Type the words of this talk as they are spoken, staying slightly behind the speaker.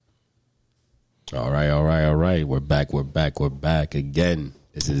All right. We're back again.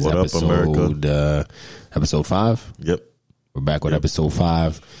 This is What up, America? Episode 5. Yep. We're back with episode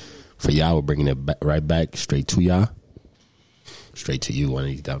 5. For y'all, we're bringing it right back straight to y'all. Straight to you. And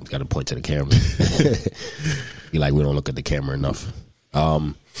he's got to point to the camera. Be like, we don't look at the camera enough.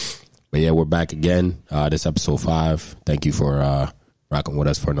 But yeah, we're back again. This episode 5. Thank you for rocking with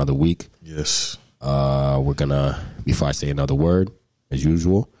us for another week. Yes. We're gonna, before I say another word, as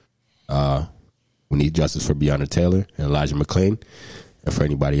usual, we need justice for Breonna Taylor and Elijah McClain, and for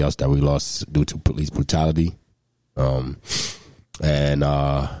anybody else that we lost due to police brutality. And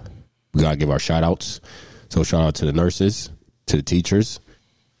we gotta give our shout outs. So shout out to the nurses, to the teachers,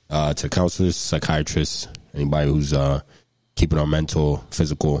 to counselors, psychiatrists, anybody who's keeping our mental,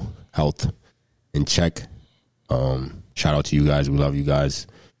 physical health in check. Shout out to you guys. We love you guys.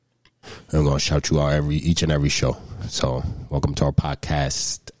 And I'm going to shout you out each and every show. So welcome to our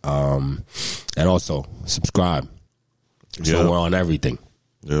podcast. And also subscribe. So we're on everything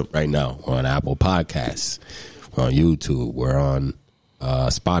right now. We're on Apple Podcasts. We're on YouTube. We're on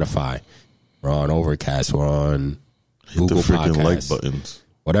Spotify. We're on Overcast. We're on Google Hit the freaking Podcasts. like buttons.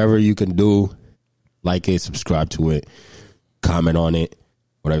 Whatever you can do, like it, subscribe to it, comment on it,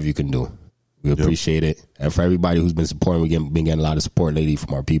 whatever you can do. We appreciate it. And for everybody who's been supporting, we've been getting a lot of support lately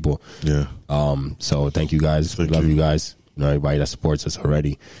from our people. Yeah. So thank you guys. We love you guys. You know, everybody that supports us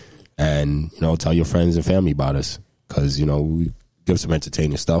already. And, you know, tell your friends and family about us. Because, you know, we give some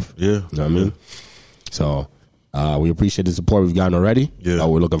entertaining stuff. Yeah. You know what I mean? So we appreciate the support we've gotten already. Yeah.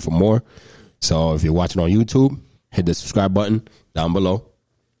 We're looking for more. So if you're watching on YouTube, hit the subscribe button down below.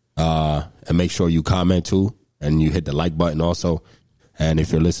 And make sure you comment too. And you hit the like button also. And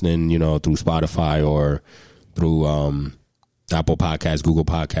if you're listening, you know, through Spotify or through Apple Podcasts, Google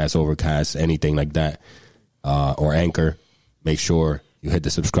Podcasts, Overcast, anything like that, or Anchor, make sure you hit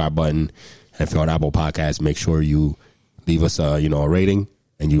the subscribe button. And if you're on Apple Podcasts, make sure you leave us a rating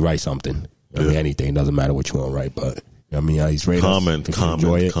and you write something. I mean, anything, doesn't matter what you want to write, but I mean, just rate comment.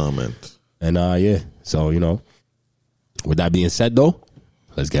 And so, you know, with that being said, though,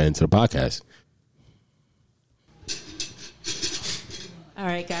 let's get into the podcast. All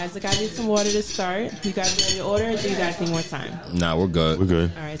right, guys. I got you some water to start. You guys ready to order, or do you guys need more time? Nah, we're good. We're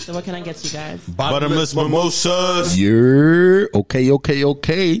good. All right, so what can I get you guys? Bottomless mimosas. You're okay. Welcome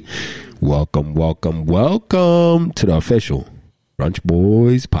to the official Brunch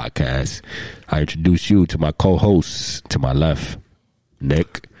Boys podcast. I introduce you to my co-hosts. To my left,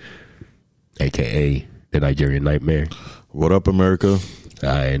 Nick, a.k.a. the Nigerian Nightmare. What up, America?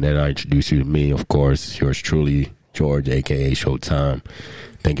 And then I introduce you to me, of course, yours truly, George, a.k.a. Showtime.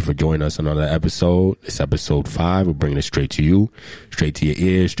 Thank you for joining us on another episode. It's episode 5. We're bringing it straight to you, straight to your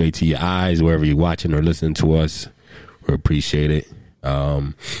ears, straight to your eyes, wherever you're watching or listening to us. We appreciate it.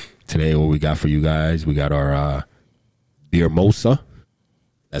 Today, what we got for you guys, we got our beer mosa.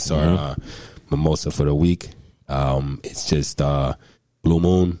 That's our mimosa for the week. It's just Blue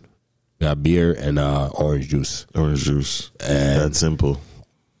Moon. We got beer and orange juice. Orange juice. And that simple.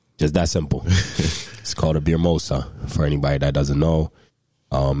 Just that simple. It's called a beer mosa. For anybody that doesn't know,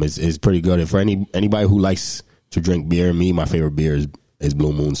 it's pretty good. And for anybody who likes to drink beer, my favorite beer is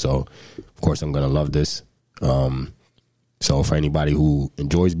Blue Moon. So, of course, I'm gonna love this. So, for anybody who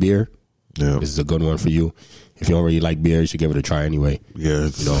enjoys beer, this is a good one for you. If you don't really like beer, you should give it a try anyway. Yeah,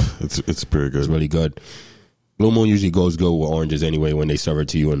 it's pretty good. It's really good. Blue Moon usually goes good with oranges anyway. When they serve it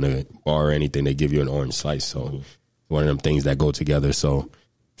to you in the bar or anything, they give you an orange slice. So, one of them things that go together. So,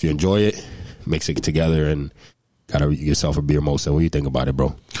 if you enjoy it, mix it together and got yourself a beer mosa. What do you think about it,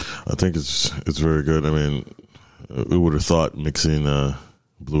 bro? I think it's very good. I mean, we would have thought mixing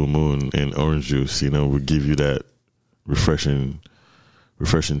Blue Moon and orange juice, would give you that refreshing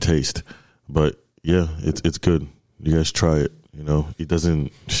taste. But yeah, it's good. You guys try it. It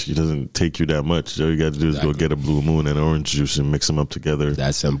doesn't take you that much. All you got to do is go get a Blue Moon and orange juice and mix them up together.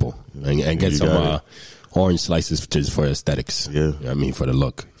 That's simple. And get some orange slices just for aesthetics. Yeah. You know what I mean, for the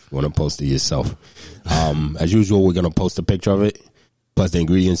look. You want to post it yourself. As usual, we're going to post a picture of it, plus the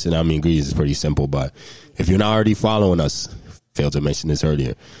ingredients. And ingredients is pretty simple. But if you're not already following us, failed to mention this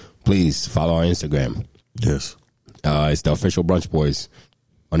earlier, please follow our Instagram. Yes. It's the official Brunch Boys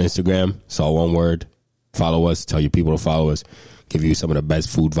on Instagram. It's all one word. Follow us. Tell your people to follow us. Give you some of the best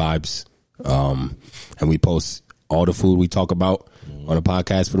food vibes. And we post all the food we talk about on the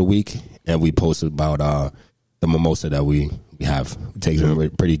podcast for the week. And we post about the mimosa that we have. We take some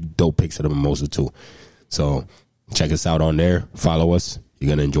pretty dope pics of the mimosa too. So check us out on there. Follow us. You're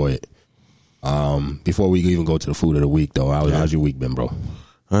going to enjoy it. Before we even go to the food of the week, though, how's your week been, bro?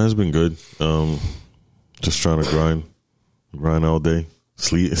 It's been good. Just trying to grind all day.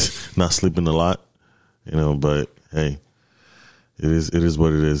 not sleeping a lot, but hey, it is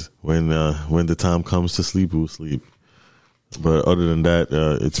what it is. When the time comes to sleep, we'll sleep. But other than that,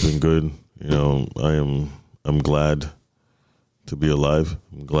 it's been good. I'm glad to be alive.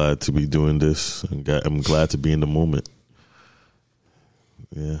 I'm glad to be doing this. I'm glad to be in the moment.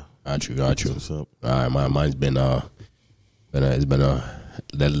 Yeah. Got you. What's up? All right, mine's been it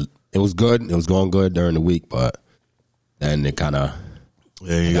was good. It was going good during the week, but then it kind of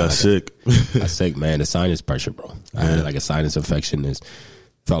you got sick. Got sick, man. The sinus pressure, bro. I had like a sinus infection.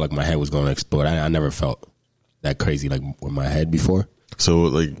 Felt like my head was going to explode. I never felt that crazy like with my head before. So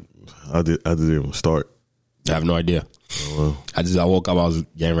like, how did it even start? I have no idea. Oh, wow. I woke up. I was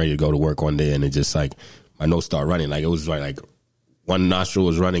getting ready to go to work one day, and it just like my nose started running. Like it was like one nostril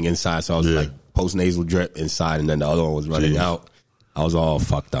was running inside, so I was like post nasal drip inside, and then the other one was running out. I was all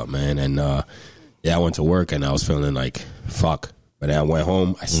fucked up, man. And I went to work, and I was feeling like fuck. But then I went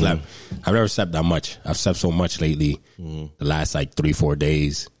home. I slept. I've never slept that much. I've slept so much lately. The last like 3-4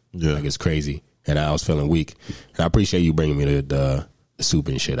 days, like it's crazy. And I was feeling weak. And I appreciate you bringing me the soup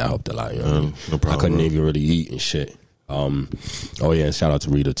and shit. I helped a lot. You know what I mean? No problem. I couldn't even really eat and shit. And shout out to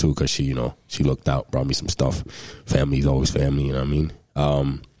Rita too, because she looked out, brought me some stuff. Family's always family, you know what I mean?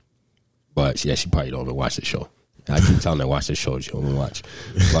 But she probably don't even watch the show. I keep telling her to watch the show, she don't even watch.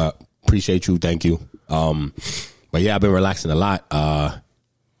 But appreciate you, thank you. But yeah, I've been relaxing a lot. I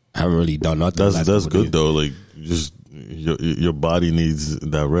haven't really done nothing. That's good though. Like just your body needs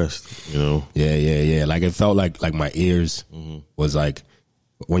that rest, Yeah. Like it felt like my ears was like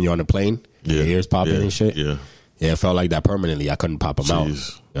when you're on the plane, your ears popping and shit. Yeah, it felt like that permanently. I couldn't pop them out. You know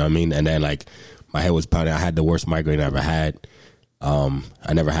what I mean? And then like my head was pounding. I had the worst migraine I ever had.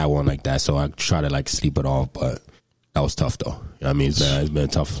 I never had one like that, so I tried to like sleep it off, but that was tough though. You know what I mean? It's been a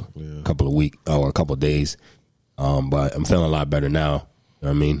tough couple of weeks or a couple of days. But I'm feeling a lot better now. You know what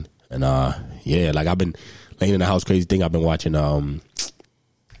I mean? And like I've been laying in the house, crazy thing. I've been watching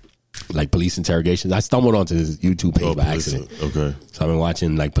like police interrogations. I stumbled onto this YouTube page by accident. Okay. So I've been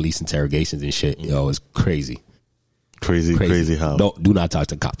watching like police interrogations and shit. Yo, it's crazy. Crazy how? Do not talk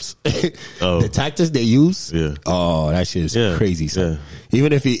to cops. The tactics they use. Yeah. Oh, that shit is crazy. Son. Yeah.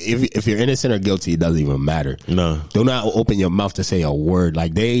 Even if you're innocent or guilty, it doesn't even matter. No. Do not open your mouth to say a word.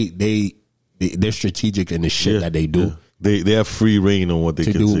 Like they're strategic in the shit that they do. Yeah. They have free reign on what they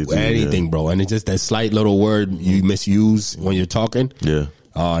can do say. Anything, bro. And it's just that slight little word you misuse when you're talking. Yeah.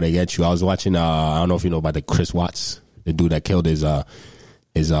 Oh, they get you. I was watching. I don't know if you know about the Chris Watts, the dude that killed his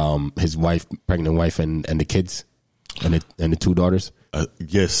wife, pregnant wife, and the kids, and the 2 daughters.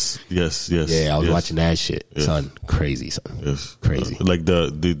 Yes. Yeah, I was watching that shit, son. Crazy, son. Yes, crazy. Like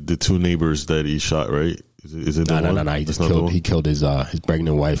the 2 neighbors that he shot, right? Is it the one? No. He just killed his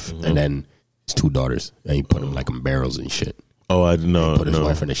pregnant wife and then his 2 daughters, and he put them like in barrels and shit. Oh, I didn't know. Put his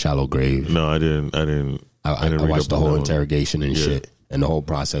wife in a shallow grave. No, I didn't. I watched the whole interrogation and shit, and the whole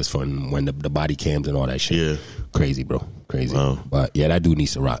process from when the body cams and all that shit. Yeah, crazy, bro, crazy. Wow. But yeah, that dude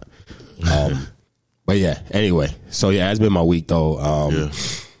needs to rot. But yeah, anyway, so yeah, that's been my week though.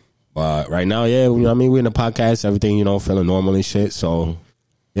 But right now, you know what I mean, we're in the podcast, everything, feeling normal and shit. So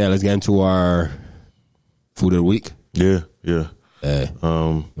yeah, let's get into our food of the week. Yeah.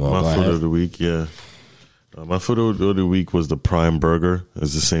 My food of the week, my food of the week was the Prime Burger.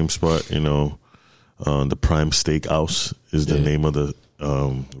 It's the same spot, the Prime Steakhouse is the name of the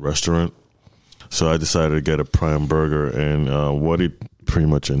restaurant. So I decided to get a Prime Burger, and what it pretty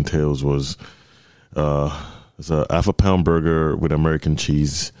much entails was it's a half a pound burger with American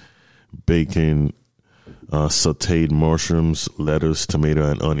cheese, bacon, sauteed mushrooms, lettuce, tomato,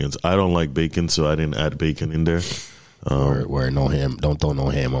 and onions. I don't like bacon, so I didn't add bacon in there. Where no ham, don't throw no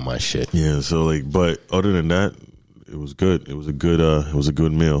ham on my shit. Yeah, so but other than that, it was good. It was a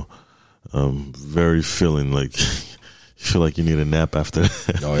good meal. Very filling. Like you feel like you need a nap after.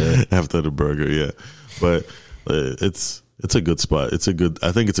 After the burger. Yeah, but it's a good spot. I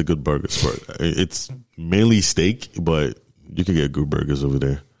think it's a good burger spot. It's mainly steak, but you can get good burgers over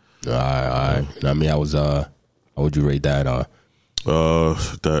there. All right. I mean, how would you rate that?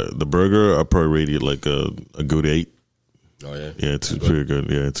 The burger, I probably rate it like a good 8. Oh yeah, yeah, it's pretty good.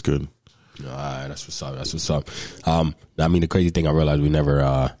 Yeah, it's good. All right, that's what's up. I mean, the crazy thing I realized we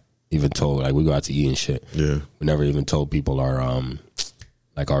never even told, like we go out to eat and shit. Yeah, we never even told people our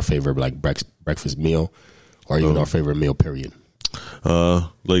like our favorite like breakfast meal, or even our favorite meal period.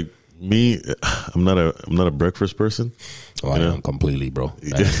 Like me, I'm not a breakfast person. Oh, I am completely, bro.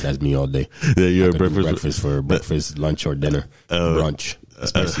 That's me all day. Yeah, you're a breakfast lunch or dinner, brunch,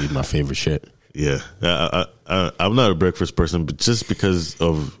 especially my favorite shit. Yeah, I'm not a breakfast person, but just because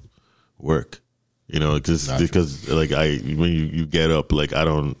of work, You know, because like when you get up, like I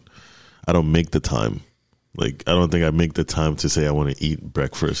don't make the time. Like I don't think I make the time to say I want to eat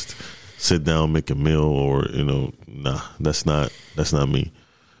breakfast, sit down, make a meal, or nah, that's not me.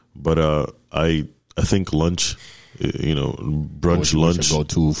 But I think lunch, brunch, lunch. What's your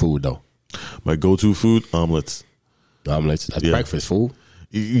go-to food though? My go-to food, omelets. Omelets. That's breakfast food.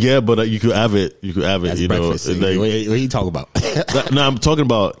 Yeah, but you could have it. You could have it. That's you breakfast. know, like, what are you talking about? No, I'm talking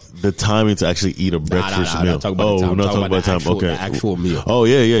about the timing to actually eat a breakfast meal. I'm talking about the time. Not talking about the time. Okay, the actual meal. Oh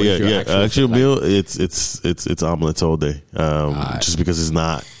yeah. Actual like, meal. It's omelets all day. Just because it's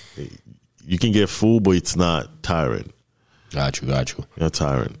not. You can get full, but it's not tiring. Got you. Not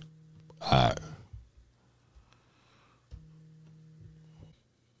tiring. All right.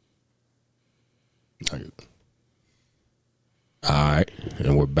 All right,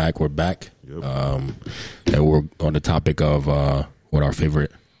 and we're back. Yep. And we're on the topic of what our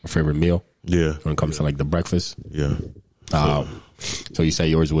favorite meal. Yeah. When it comes to like the breakfast. Yeah. So you say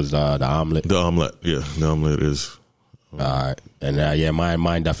yours was the omelet. The omelet. Yeah, the omelet is. All right, and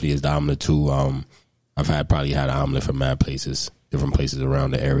mine definitely is the omelet too. I've probably had an omelet from mad places, different places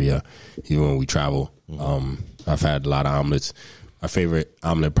around the area. Even when we travel, I've had a lot of omelets. My favorite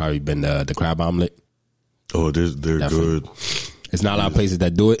omelet probably been the crab omelet. Oh, they're good. It's not a lot of places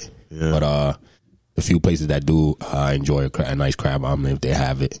that do it, but the few places that do, I enjoy a nice crab omelet if they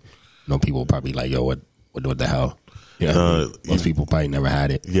have it. People probably like, yo, what the hell? Yeah, most people probably never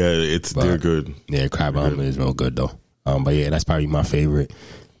had it. Yeah, they're good. Yeah, crab omelet is real good though. But yeah, that's probably my favorite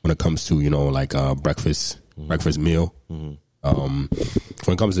when it comes to like breakfast meal. Mm-hmm.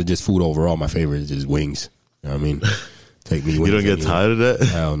 When it comes to just food overall, my favorite is just wings. You know what I mean? Take me. You don't get tired of that?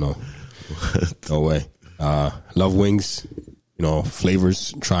 Hell no. What? No way. Love wings.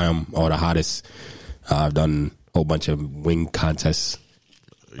 Flavors. Try them. All the hottest. I've done a whole bunch of wing contests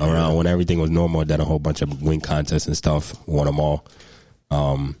around when everything was normal. I've done a whole bunch of wing contests and stuff. Won them all.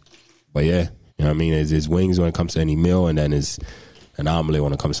 But yeah, you know what I mean? It's wings when it comes to any meal, and then it's an omelet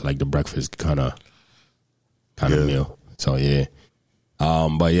when it comes to like the breakfast kind of meal. So yeah.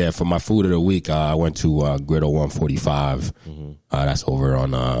 But yeah, for my food of the week, I went to Griddle 145. Mm-hmm. That's over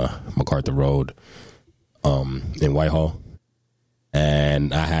on MacArthur Road in Whitehall.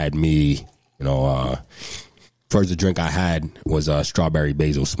 And I had first the drink I had was a strawberry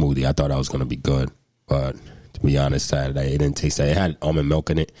basil smoothie. I thought that was going to be good. But to be honest, it didn't taste that. It had almond milk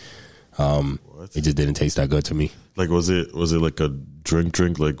in it. It just didn't taste that good to me. Like was it like a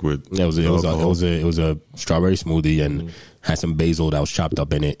drink like with it was a strawberry smoothie and had some basil that was chopped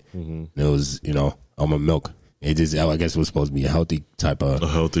up in it. Mm-hmm. It was almond milk. It just I guess it was supposed to be a healthy type of a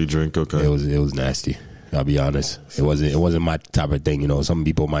healthy drink. Okay, it was nasty. I'll be honest. It wasn't my type of thing. Some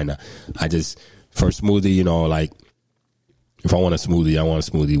people might not. I just for smoothie, like if I want a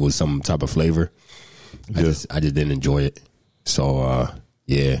smoothie with some type of flavor. I just didn't enjoy it. So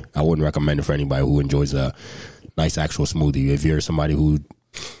yeah, I wouldn't recommend it for anybody who enjoys a nice actual smoothie. If you're somebody who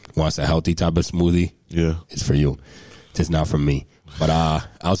wants a healthy type of smoothie, it's for you. It's not for me. But I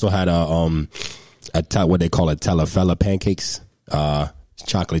also had what they call a Telefella pancakes,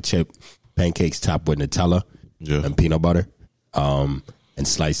 chocolate chip pancakes topped with Nutella and peanut butter, and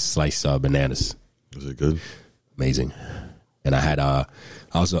sliced bananas. Is it good? Amazing. And I had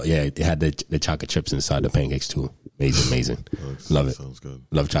it had the chocolate chips inside the pancakes too. Amazing. Love it. Sounds good.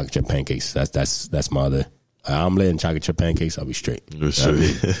 Love chocolate chip pancakes. That's my other omelet and chocolate chip pancakes. I'll be straight.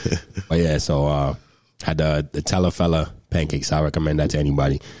 But yeah, so had the Telefella pancakes. I recommend that to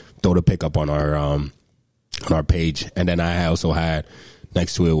anybody. Throw the pick up on our page. And then I also had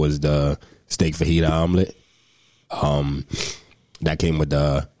next to it was the steak fajita omelet. That came with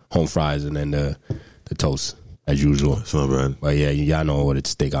the home fries and then the toast as usual. It's not bad. But yeah, y'all know what a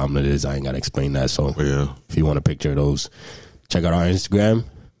steak omelet is. I ain't gotta explain that. So if you want a picture of those, check out our Instagram.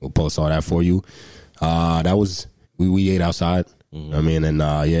 We'll post all that for you. That was we ate outside. Mm-hmm. I mean, and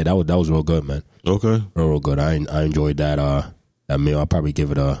that was real good, man. Okay, real good. I enjoyed that meal. I'll probably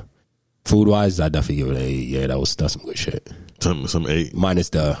give it a food wise. I definitely give it a 8. Yeah, that's some good shit. Some 8 minus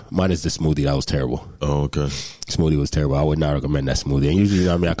the smoothie. That was terrible. Oh, okay. Smoothie was terrible. I would not recommend that smoothie. And usually,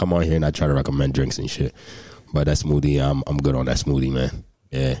 I come on here and I try to recommend drinks and shit. But that smoothie, I'm good on that smoothie, man.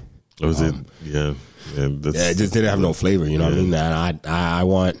 Yeah. Was it? Yeah. It just didn't have no flavor. You know what I mean? And I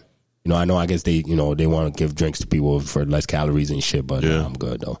want. I know. I guess they want to give drinks to people for less calories and shit. But I'm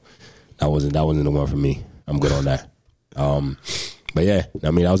good though. That wasn't the one for me. I'm good on that. But yeah,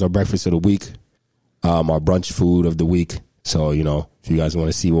 that was our breakfast of the week. Our brunch food of the week. So if you guys want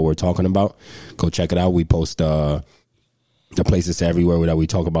to see what we're talking about, go check it out. We post the places everywhere that we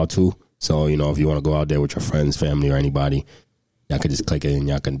talk about too. So if you want to go out there with your friends, family, or anybody, y'all can just click it and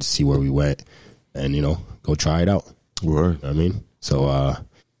y'all can see where we went. and go try it out. Right. I mean, so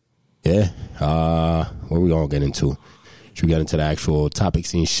what we gonna get into? Should we get into the actual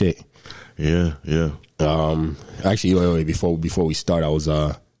topics and shit? Yeah. Actually, wait, before we start, I was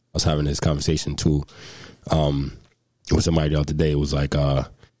having this conversation too with somebody the other day. It was like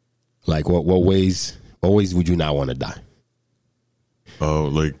what ways would you not want to die? Oh,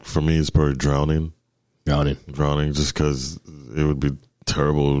 like for me, it's probably drowning. Drowning, just because it would be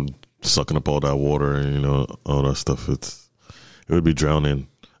terrible sucking up all that water and all that stuff. It would be drowning.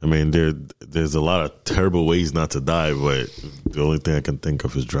 I mean, there's a lot of terrible ways not to die, but the only thing I can think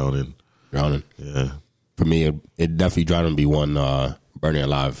of is drowning. Yeah. For me, it definitely drowning would be one. Burning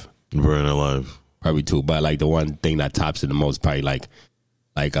alive. Probably two, but like the one thing that tops it the most, probably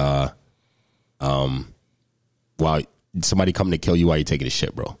while somebody coming to kill you while you're taking a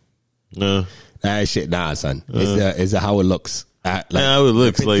shit, bro. Yeah. That shit, nah, son. It's how it looks. How it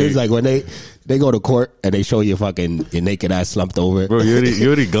looks it's like when they go to court and they show you fucking your naked ass slumped over. Bro, you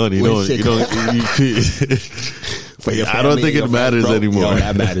already gone. You don't. I don't think it matters anymore. Yo,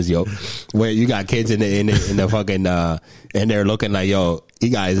 that matters, yo. When you got kids in the fucking and they're looking like, yo, he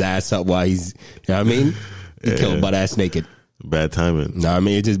got his ass up while he's, you know what I mean? He killed butt ass naked. Bad timing. No, I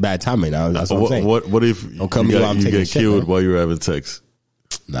mean it's just bad timing. That's what I'm saying. What if you get killed while you're having sex?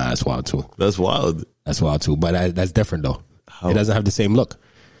 Nah, that's wild too. That's wild. But that's different though. How? It doesn't have the same look.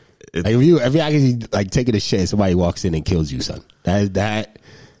 Like if you actually like taking a shit, somebody walks in and kills you, son. That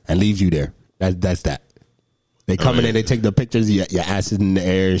and leaves you there. That's that. They come in and they take the pictures. Your ass is in the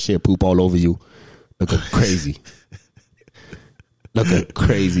air and shit, poop all over you, looking crazy. Looking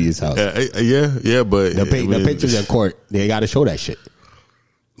crazy as hell. Yeah, but the pictures in court, they got to show that shit.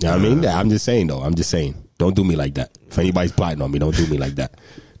 You know what I mean? I'm just saying though. Don't do me like that. If anybody's plotting on me, don't do me like that.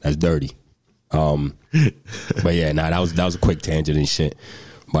 That's dirty. But yeah, that was a quick tangent and shit.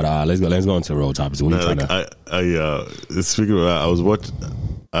 But let's go into the road topics. Speaking of that,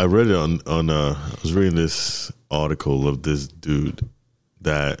 I read it on I was reading this article of this dude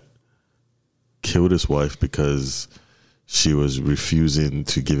that killed his wife because she was refusing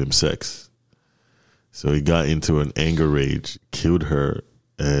to give him sex. So he got into an anger rage, killed her,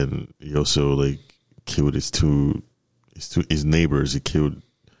 and he also like killed his his neighbors. He killed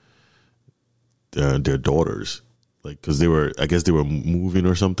their daughters, like because I guess they were moving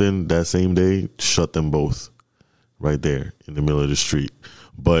or something that same day. Shut them both right there in the middle of the street.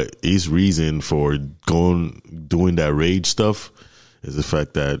 But his reason for doing that rage stuff is the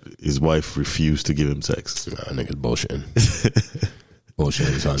fact that his wife refused to give him sex. Niggas bullshitting.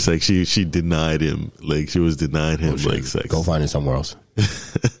 Bullshitting, son. It's like she denied him. Like she was denying him like sex. Go find it somewhere else.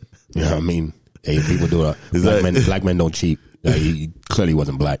 You know what I mean? Hey, people do it. Black men don't cheat. Like, he clearly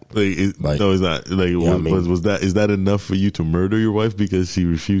wasn't black. No, it's not. Like, you know is that enough for you to murder your wife because she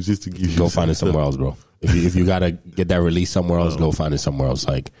refuses to give you? Go find it somewhere else, bro. If you gotta get that release somewhere else, go find it somewhere else.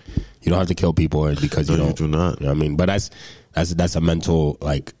 Like, you don't have to kill people because you don't. You do not. You know what I mean? But that's a mental,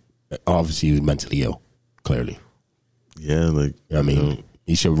 like, obviously he was mentally ill. Clearly. Yeah, like, you know what I mean,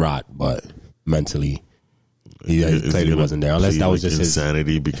 he should rot, but mentally, he clearly wasn't there. Unless that was just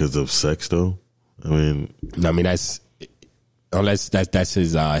insanity because of sex, though. I mean, unless that's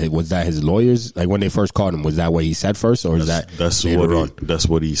his. Was that his lawyers? Like when they first called him, was that what he said first, or that's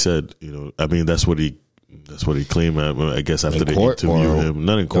what he said? You know, I mean, that's what he claimed. I guess after they interviewed him,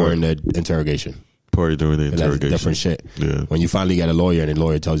 not in court, or in the interrogation. Probably during the interrogation. That's different shit. Yeah. When you finally get a lawyer and the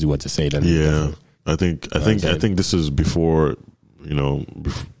lawyer tells you what to say, then I think this is before. You know,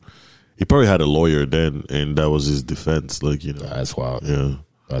 he probably had a lawyer then, and that was his defense. Like, you know, that's wild. Yeah,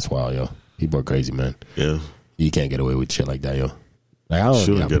 that's wild, yo. People are crazy, man. Yeah. You can't get away with shit like that, yo. Like, I don't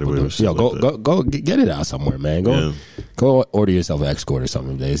shouldn't get away with shit. Yo, go get it out somewhere, man. Go order yourself an escort or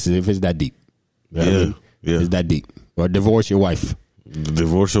something. If it's that deep, you know what I mean? It's that deep. Or divorce your wife.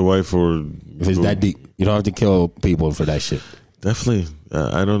 Divorce your wife, or if it's that deep, you don't have to kill people for that shit. Definitely,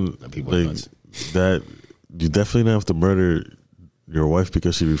 I don't like that. You definitely don't have to murder your wife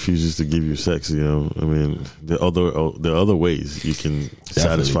because she refuses to give you sex. You know, I mean, there are other ways you can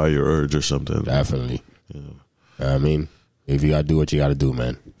satisfy your urge or something. Definitely. Yeah. I mean, if you gotta do what you gotta do,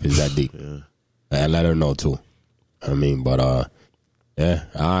 man. If it's that deep. Yeah. And let her know too. I mean, but yeah.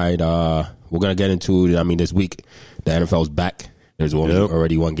 All right. We're gonna get into. I mean, this week the NFL's back. There's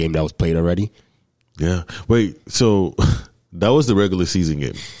already one game that was played already. Yeah. Wait. So that was the regular season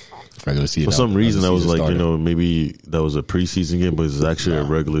game. Regular season. For some reason, I was like, started. Maybe that was a preseason game, but it's actually a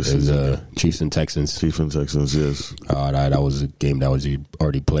regular season. It was Chiefs and Texans. Chiefs and Texans, yes. That was a game that was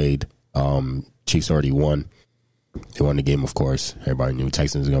already played. Chiefs already won. They won the game, of course. Everybody knew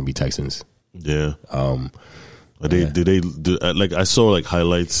Texans were going to be Texans. Yeah. I saw like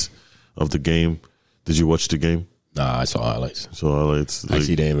highlights of the game. Did you watch the game? Nah, I saw highlights. So highlights. I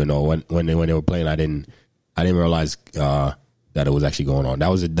actually didn't even know when they were playing. I didn't realize that it was actually going on. That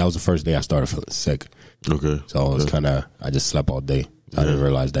was the first day I started feeling sick. Okay. So it was kind of, I just slept all day. I didn't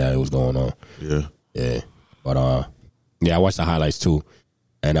realize that it was going on. Yeah. Yeah. But I watched the highlights too,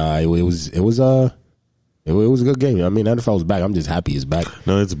 and it was a good game. I mean, NFL is back. I'm just happy it's back.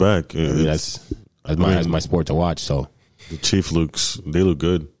 No, it's back. I mean, that's my sport to watch. So the Chiefs they look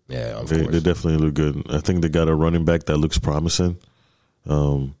good. Yeah, of They course. definitely look good. I think they got a running back that looks promising. It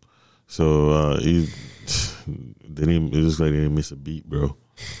looks like they didn't miss a beat, bro.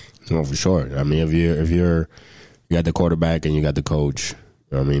 No, for sure. I mean, if you got the quarterback and you got the coach, you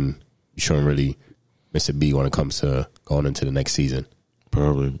know what I mean, you shouldn't really miss a beat when it comes to going into the next season.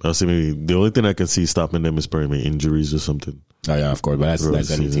 Probably. I see. Maybe the only thing I can see stopping them is probably injuries or something. Oh yeah, of course. But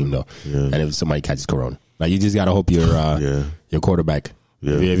that's any team though. Yeah. And if somebody catches corona, like you just gotta hope your quarterback.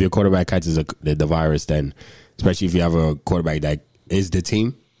 Yeah. If your quarterback catches the virus, then especially if you have a quarterback that is the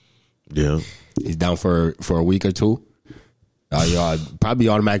team, he's down for a week or two. You're probably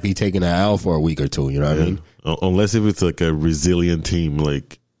automatically taking an L for a week or two. You know what I mean? Unless if it's like a resilient team,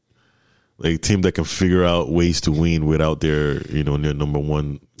 like a team that can figure out ways to win without their number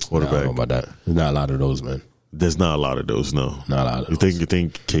one quarterback. I don't know about that. There's not a lot of those, man. There's not a lot of those. No, not a lot of those. You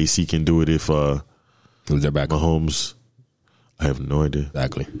think KC can do it if who's their backup? Mahomes? I have no idea.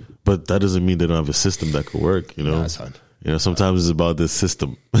 Exactly. But that doesn't mean they don't have a system that could work. Nah, son. Sometimes it's about the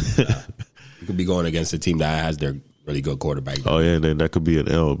system. You could be going against a team that has their really good quarterback. Oh yeah, then that could be an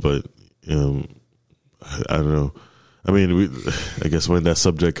L. But I don't know. I mean, I guess when that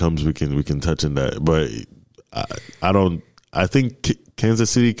subject comes, we can touch on that. But I don't. I think Kansas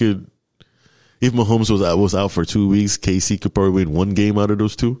City could. If Mahomes was out for 2 weeks, KC could probably win one game out of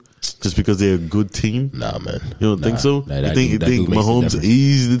those two, just because they're a good team. Nah, man. You don't think so? You think Mahomes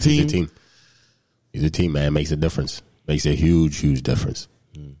is the team? He's a team, man. It makes a difference. Makes a huge, huge difference.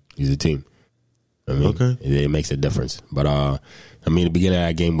 He's a team. I mean, okay. It makes a difference. But I mean, at the beginning of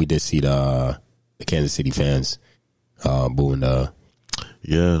that game, we did see the Kansas City fans booing the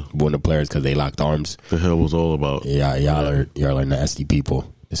players because they locked arms. The hell was all about? Yeah, y'all are nasty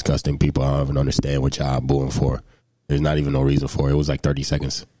people, disgusting people. I don't even understand what y'all booing for. There's not even no reason for it. It was like 30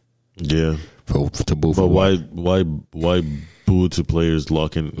 seconds. Yeah, to boo. But why boo to players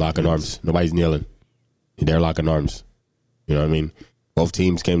locking arms? Nobody's kneeling. They're locking arms. You know what I mean? Both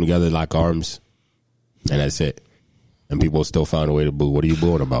teams came together, lock arms, and that's it. And people still found a way to boo. What are you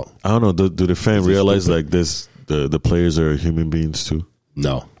booing about? I don't know. Do the fans realize like this? The players are human beings too.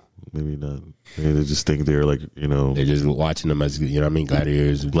 No, maybe not. Maybe they just think they're like they're just watching them as what I mean,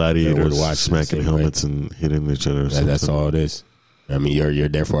 gladiators smacking helmets and hitting each other. That's all it is. I mean, you're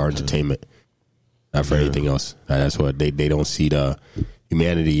there for our entertainment, not for anything else. That's what they don't see the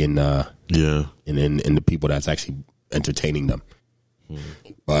humanity in in the people that's actually entertaining them.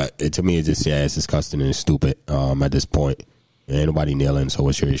 But to me, it's just it's disgusting and it's stupid. At this point, ain't nobody kneeling. So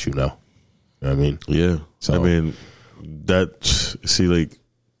what's your issue now? You know what I mean? Yeah. So I mean like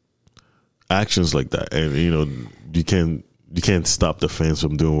actions like that, and you can't stop the fans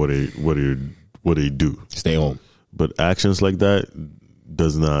from doing what they do. Stay home. But actions like that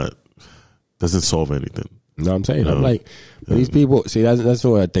doesn't solve anything. You know what I'm saying? I'm like, these people. See, that's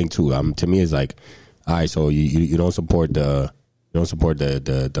what I think too. To me, it's like, all right, so you don't support the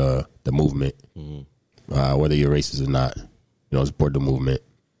movement, whether you're racist or not. You don't support the movement,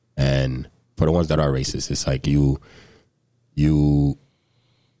 and for the ones that are racist, it's like you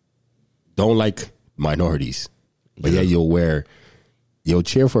don't like minorities, but yet you'll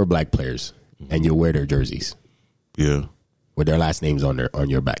cheer for black players and you'll wear their jerseys. Yeah, with their last names on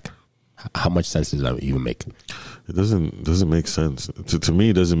your back. How much sense does that even make? It doesn't make sense. To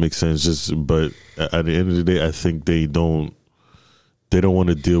me, it doesn't make sense. But at the end of the day, I think they don't want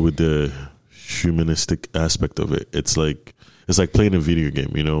to deal with the humanistic aspect of it. It's like playing a video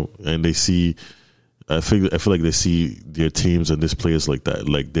game, and they see. I feel like they see their teams and these players like that.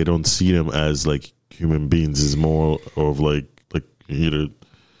 Like they don't see them as like human beings. It's more of like either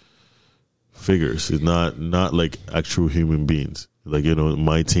figures. It's not like actual human beings. Like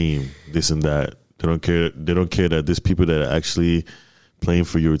my team, this and that. They don't care. They don't care that these people that are actually playing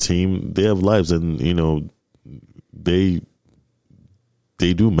for your team, they have lives, and they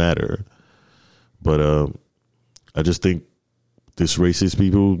do matter. But I just think this racist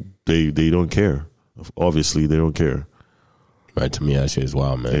people, they don't care. Obviously, they don't care. Right, to me, that shit is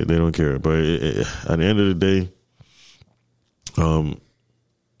wild, man. They don't care. But at the end of the day,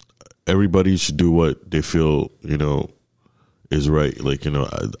 everybody should do what they feel, is right. Like,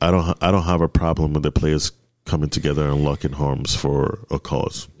 I don't have a problem with the players coming together and locking arms for a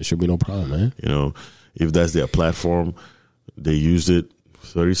cause. There should be no problem, man. You know, if that's their platform, they used it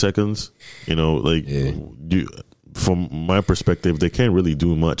 30 seconds. You know, like from my perspective, they can't really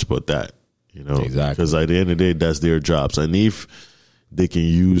do much but that. You know, exactly. Because at the end of the day, that's their jobs, and if they can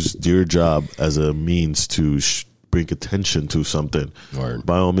use their job as a means to bring attention to something,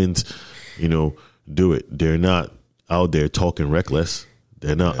 by all means, you know, do it. They're not out there talking reckless.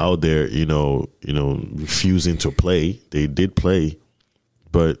 They're not out there, you know, refusing to play. They did play,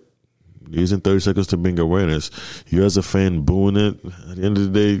 but using 30 seconds to bring awareness. You as a fan booing it. At the end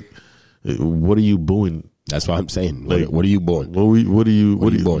of the day, what are you booing? That's what I'm saying. Like, what are you booing? What are you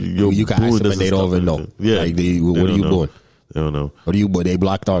booing? You can ask them and they don't even know. Yeah. Like what are you booing? They don't know. What are you booing? They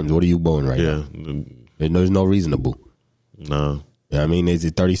blocked arms. What are you booing right now? There's no reason to boo. No. You know what I mean? Is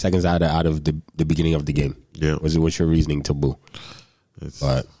it 30 seconds out of the beginning of the game? Yeah. What's your reasoning to boo?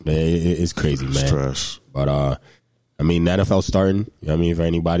 But it's crazy, man. It's trash. But I mean, the NFL starting. You know what I mean? For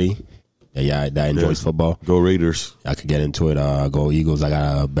anybody that enjoys football, go Raiders. I could get into it. Go Eagles. I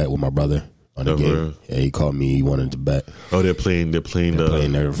got a bet with my brother on the game. Right. Yeah, he called me. He wanted to bet. Oh, they're playing their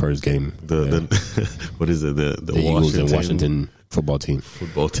first game. What is it? The Eagles and Washington football team.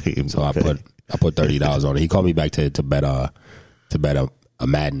 So I put $30 on it. He called me back to bet a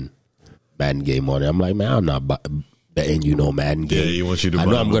Madden game on it. I'm like, man, I'm not betting Madden game. Yeah, he wants you to. I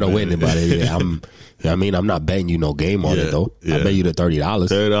know I'm gonna win it, but I'm not betting no game on it though. I bet you the $30.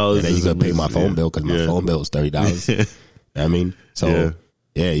 $30, and then you can pay my phone bill because my phone bill is $30. I mean, so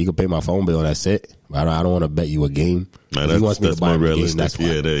you can pay my phone bill. And that's it. I don't want to bet you a game. Nah, if he wants me to buy him a game, that's why.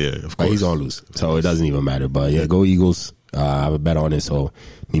 Yeah, of course. But he's gonna lose, so it doesn't even matter. But go Eagles. I have a bet on it, so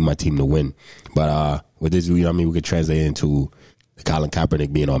need my team to win. But with this, we could translate it into Colin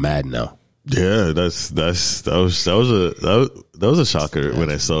Kaepernick being on Madden now. Yeah, that was a shocker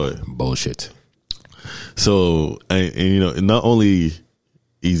when I saw it. Bullshit. So and not only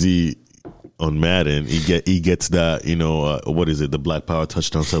is he on Madden, he gets that what is it, the Black Power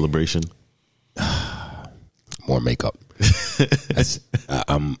touchdown celebration? More makeup.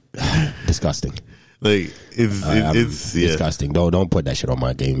 I'm disgusting. Like it's disgusting. Don't put that shit on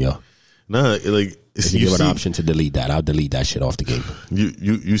my game, yo. Nah, like if you give an option to delete that, I'll delete that shit off the game.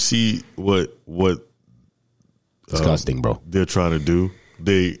 You see what disgusting, bro. They're trying to do.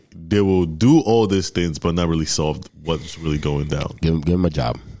 They will do all these things, but not really solve what's really going down. Give him a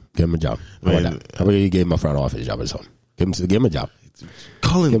job. Give him a job. How about you gave him a front office job or something? Give him a job.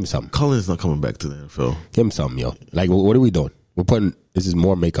 Give him something. Colin's not coming back to the NFL. Give him something, yo. Like, what are we doing? We're putting this is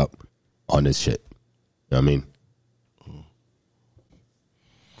more makeup on this shit. You know what I mean?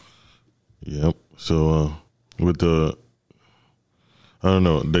 Yep. So with the, I don't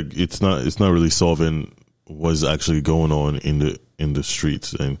know. It's not really solving what's actually going on in the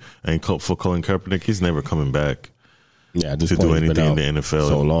streets, and for Colin Kaepernick, he's never coming back. Yeah, to do anything in the NFL.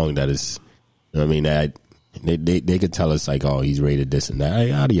 So long that is, you know what I mean? That they could tell us like, oh, he's rated this and that.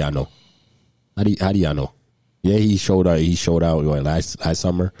 How do y'all know? How do y'all know? Yeah, he showed out last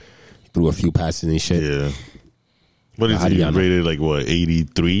summer. He threw a few passes and shit. Yeah. What is he rated? Like what?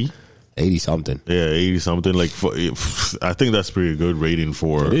 83. 80 something. Yeah, 80 something. Like I think that's pretty good rating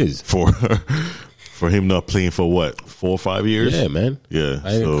for it is for him not playing for what, 4 or 5 years. Yeah, man. Yeah,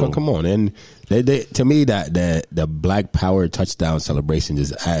 come on. And they to me that the Black Power touchdown celebration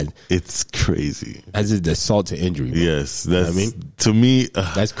just adds. It's crazy. As is the salt to injury. Bro. Yes, that's, you know what I mean, to me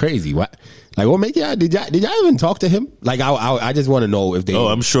that's crazy. What? Like, what make y'all? Did y'all even talk to him? Like, I just want to know if they. Oh,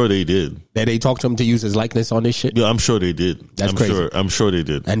 I'm sure they did. That they talked to him to use his likeness on this shit. Yeah, I'm sure they did. That's crazy. I'm sure they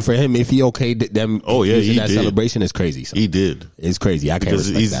did. And for him, if he okayed them, using that celebration is crazy. So. He did. It's crazy. I can't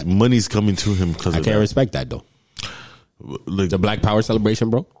respect that. Money's coming to him because I can't respect that though. Like, the Black Power celebration,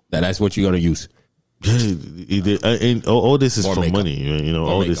 bro. That's what you're gonna use. Yeah, he did. And all this is for money.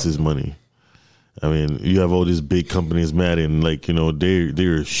 All this is money. I mean, you have all these big companies mad, and like,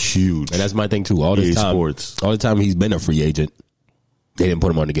 they're huge. And that's my thing too. All this time he's been a free agent, they didn't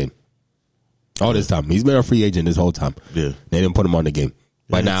put him on the game. All this time he's been a free agent this whole time. Yeah, they didn't put him on the game.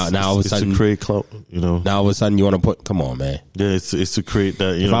 But now all of a sudden, it's to create clout. Now all of a sudden you want to put. Come on, man. Yeah, it's to create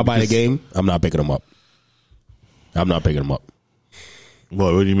that. If I buy the game, I'm not picking him up. I'm not picking him up.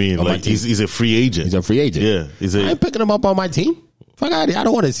 What do you mean? Like he's a free agent. He's a free agent. Yeah, I ain't picking him up on my team. Fuck out of here. I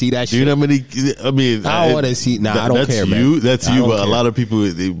don't want to see that shit. You know how many? I mean, I don't want to see. Nah, I don't care, man. That's you. But a lot of people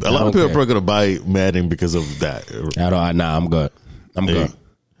are probably going to buy Madden because of that. I'm good. I'm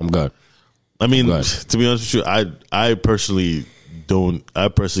good. I mean, to be honest with you, I personally don't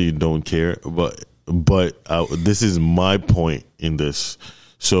care. But this is my point in this.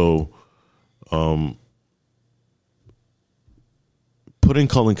 So, putting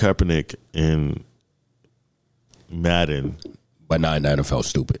Colin Kaepernick in Madden, but not in the NFL.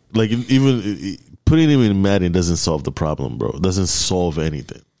 Stupid. like even putting him in Madden doesn't solve the problem, bro. It doesn't solve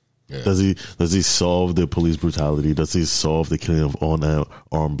anything. Yeah. Does he solve the police brutality? Does he solve the killing of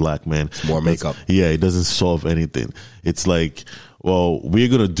unarmed black men? It's more makeup. Yeah, it doesn't solve anything. It's like, well, we're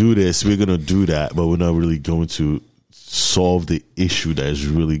gonna do this, we're gonna do that, but we're not really going to solve the issue that is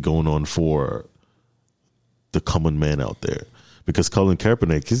really going on for the common man out there. Because Colin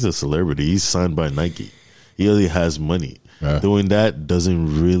Kaepernick, he's a celebrity. He's signed by Nike. He already has money. Yeah. Doing that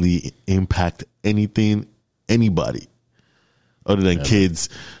doesn't really impact anybody, other than kids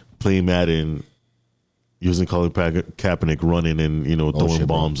playing Madden, using Colin Kaepernick running and throwing Bullshit,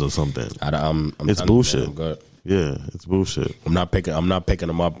 bombs or something. I'm It's bullshit. I'm good. Yeah, it's bullshit. I'm not picking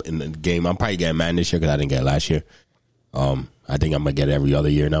them up in the game. I'm probably getting mad this year because I didn't get it last year. I think I'm gonna get it every other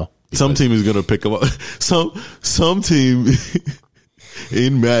year now. Some team is gonna pick him up. Some team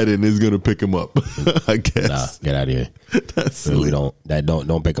in Madden is gonna pick him up. I guess. Nah, get out of here. That's Really silly.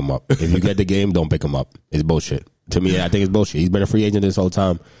 don't pick him up. If you get the game, don't pick him up. It's bullshit. To me, I think it's bullshit. He's been a free agent this whole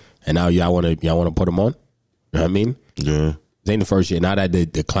time, and now y'all want to put him on. You know what I mean? Yeah. This ain't the first year. Now that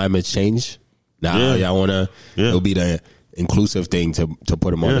the climate's changed, now y'all want to. Yeah. It'll be the inclusive thing to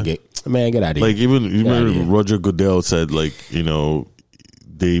put him on the game. Man, get out of here. Like even you Get outta remember here. Roger Goodell said, like,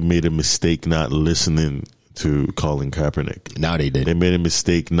 they made a mistake not listening to Colin Kaepernick. Now they did. They made a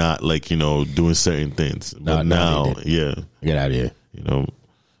mistake not doing certain things. But now now, they did. yeah, Get out of here.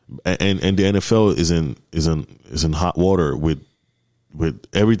 and the NFL is in hot water with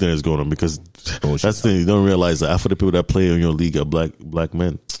everything that's going on, because Bullshit. that's the thing, you don't realize that half of the people that play in your league are black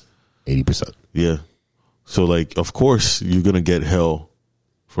men. 80%. Yeah, so like, of course you're gonna get hell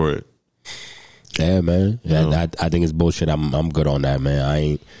for it. Yeah, man. Yeah, I think it's bullshit. I'm good on that, man.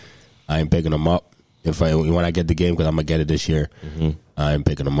 I ain't picking them up. When I get the game, because I'm gonna get it this year, I ain't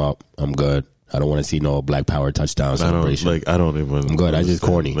picking them up. I'm good. I don't want to see no Black Power touchdown celebration. I don't even. I'm good. That's just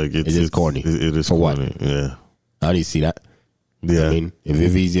corny. Like It's just corny. It is For what? corny. Yeah, I didn't see that. yeah. I mean,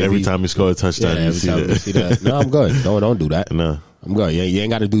 if he's every time you score a touchdown, you every see time that. you see that. No, I'm good. Don't do that. No, I'm good. You ain't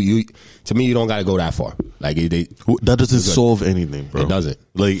got to do you. To me, you don't got to go that far. Like that doesn't solve anything, bro. It doesn't.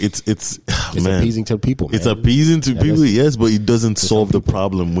 Like it's man. appeasing to the people. Man. It's appeasing to people, that's- yes, but it doesn't solve the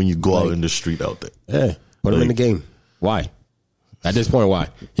problem when you go out in the street out there. Yeah, put him in the game. Why? At this point, why?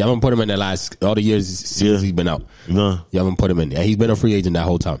 You haven't put him in the all the years since he's been out. No, You haven't put him in. And he's been a free agent that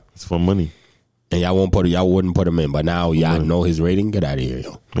whole time. it's for money. And y'all wouldn't put him in. But now y'all know his rating. Get out of here,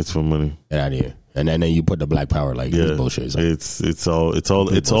 yo. It's for money. Get out of here. And then you put the Black Power like Yeah, this bullshit. It's like, it's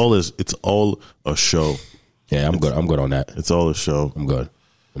all a show. yeah, I'm good. I'm good on that. It's all a show. I'm good.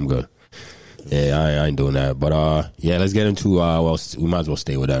 Yeah, I ain't doing that. But yeah, let's get into we might as well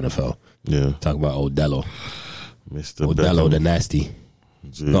stay with the NFL. Yeah, Talk about Odello. Mr. Odello Beckham. the nasty.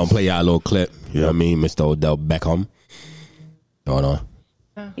 Jeez. Gonna play y'all a little clip. You know Yeah. what I mean? Mr. Odell Beckham. Hold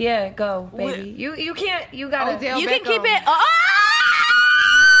on. Yeah, go, baby. You can't. You gotta. Odell you can Beckham. keep it.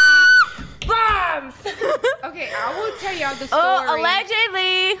 Bombs. Okay, I will tell y'all the story. Oh,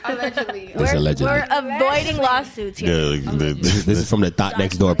 allegedly. Allegedly. This allegedly. We're avoiding lawsuits here. Yeah, This is from the Thought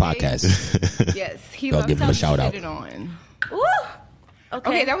Next Door podcast. Yes, he Y'all loves give him a to shout out. shit it on. Woo. Okay.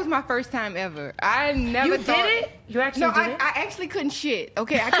 Okay, that was my first time ever. I never You thought did it? You actually No, did it? I actually couldn't shit.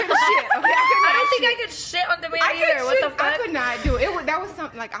 Okay, I couldn't shit. Okay, I don't think I could shit on demand either. What the fuck? I could not do it. That was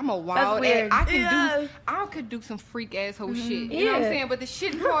something like I'm a wild. weird. I could do some freak asshole shit. You know what I'm Yeah. saying? But the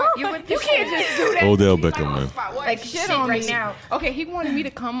shit part, you can't just do that. Odell He's Beckham, man. Like, shit right now. Okay, he wanted me to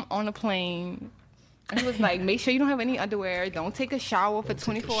come on a plane. And he was like, make sure you don't have any underwear. Don't take a shower for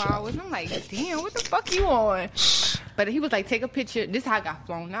 24 hours. I'm like, damn, what the fuck you on? But he was like, take a picture. This is how I got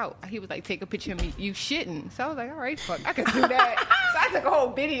flown out. He was like, take a picture of me. You shitting. So I was like, all right, fuck, I can do that. So I took a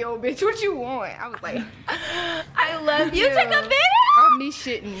whole video, bitch. What you want? I was like, I love you. You took a video? of me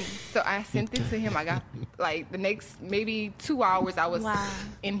shitting. So I sent it to him. I got like the next maybe 2 hours I was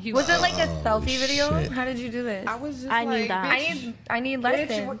in Houston. Was it like a selfie video? shit. How did you do this? I was just I like, need that. bitch, I need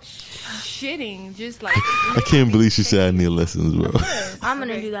lessons. shitting. Just like I can't believe she said I need lessons, bro. I'm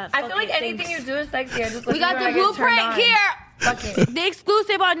gonna do that. I feel like anything you do is sexy. I just We got the blueprint here. The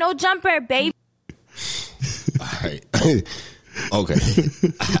exclusive on No Jumper, baby. All right. Okay.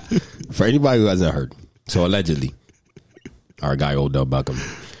 For anybody who hasn't heard, so allegedly, our guy Odell Beckham,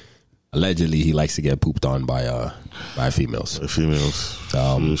 allegedly he likes to get pooped on by females. Females.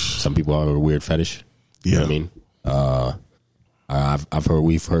 Some people have a weird fetish. You know what I mean?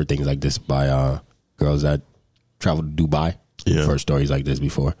 We've heard things like this by girls that travel to Dubai. Yeah. We've heard stories like this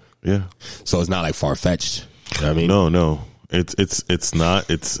before. Yeah. So it's not like far fetched. You know what I mean? No. It's not.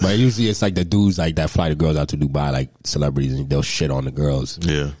 It's But usually it's like the dudes like that fly the girls out to Dubai, like celebrities, and they'll shit on the girls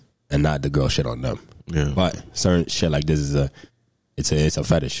yeah. and not the girl shit on them. Yeah. But certain shit like this is it's a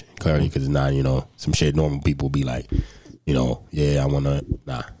fetish, clearly, because it's not, some shit normal people be like, I want to,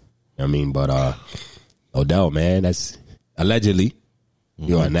 nah. You know what I mean? But Odell, man, that's allegedly,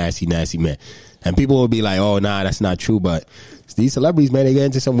 you're a nasty, nasty man. And people will be like, oh, nah, that's not true. But these celebrities, man, they get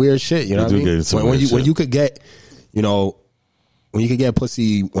into some weird shit. You know what I mean? When you could get, when you could get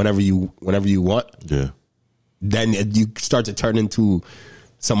pussy whenever you want, Yeah. then you start to turn into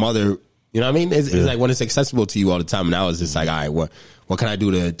some other, you know what I mean? It's like when it's accessible to you all the time. Now it's just like, all right, what can I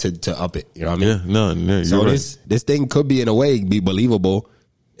do to up it? You know what I mean? Yeah, no, So you're this thing could be in a way be believable,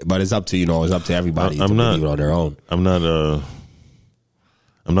 but it's up to it's up to everybody to believe it on their own. I'm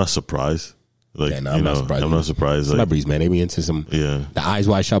not surprised. Like, I'm not surprised. I'm not surprised. Like, Celebrities, man, they be into some the eyes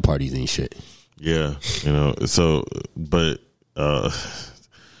wide shut parties and shit. Yeah, so, but to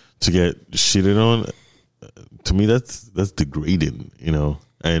get shitted on, to me that's degrading,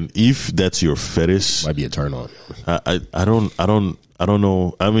 And if that's your fetish, Might be a turn on. I don't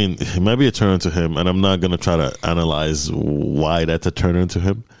know. I mean, it might be a turn on to him, and I'm not gonna try to analyze why that's a turn on to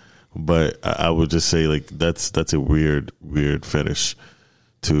him. But I would just say, like, that's a weird fetish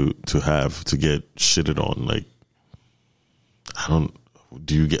to have, to get shitted on. Like, I don't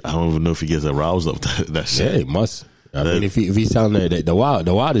even know if he gets aroused of that shit. Yeah, he must. I mean, if he's telling her that the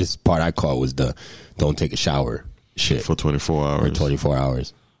wildest part I caught was the don't take a shower shit for 24 hours. For 24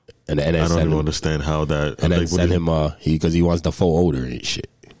 hours. And then I don't even understand how that. And then send him because he wants the full odor and shit.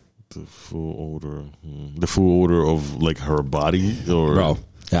 The full odor of like her body, or bro.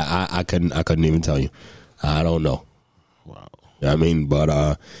 I couldn't even tell you. I don't know. Wow. You know what I mean,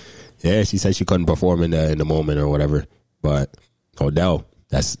 but yeah, she said she couldn't perform in the moment or whatever. But Odell,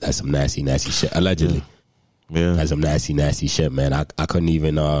 that's some nasty shit. Allegedly, yeah, that's some nasty shit, man. I couldn't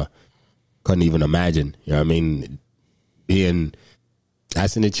even imagine. You know what I mean?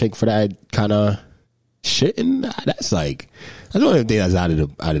 Asking a chick for that kind of shit, and that's one of the things that's out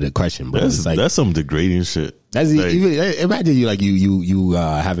of the question, bro. That's some degrading shit. That's like, imagine you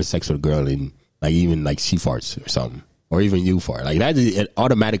having sex with a girl and like even like she farts or something, or even you fart like that.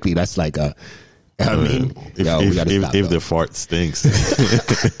 Automatically, that's like a. I mean, if the fart stinks,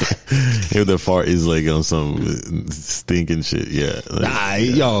 if the fart is like on some stinking shit, yeah.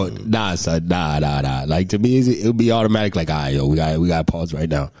 Son, nah. Like, to me, it would be automatic. Like, we got to pause right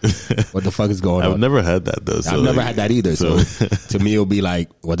now. What the fuck is going on? I've never had that though. I've never had that either. So to me, it'll be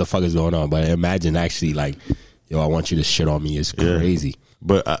like, what the fuck is going on? But imagine actually like, I want you to shit on me. It's crazy. Yeah.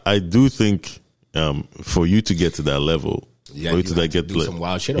 But I do think for you to get to that level. Yeah, you have to do some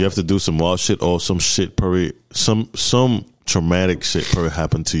wild shit. You have to do some wild shit, or some shit probably some traumatic shit probably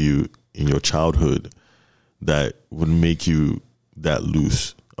happened to you in your childhood that would make you that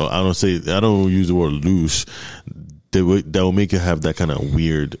loose. Or I don't use the word loose. That will make you have that kind of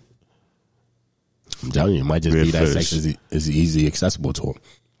weird. I'm telling you, it might just be that sex is easily accessible to him.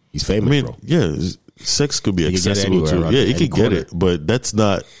 He's famous, bro. Yeah, sex could be accessible to him. Yeah, he could get it, but that's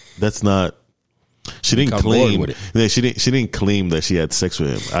not. She didn't claim. She didn't claim that she had sex with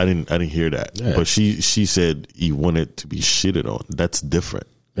him. I didn't hear that. Yeah. But she said he wanted to be shitted on. That's different.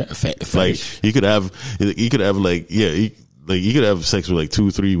 Yeah, like he could have like you could have sex with like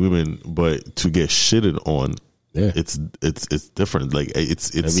 2-3 women, but to get shitted on, it's different. Like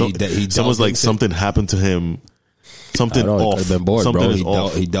it's almost like something happened to him. Something off. He could have been bored, something bro.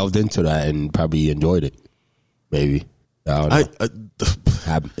 He delved into that and probably enjoyed it. Maybe. I don't know.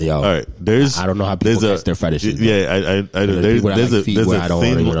 All right, I don't know how people get their fetishes. Yeah, I there's a I don't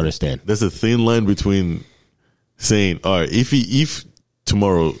even understand. There's a thin line between saying, all right, if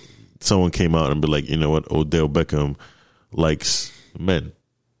tomorrow someone came out and be like, you know what, Odell Beckham likes men,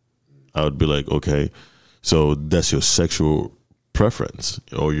 I would be like, okay, so that's your sexual preference,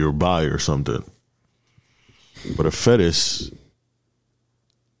 or you're bi or something. But a fetish,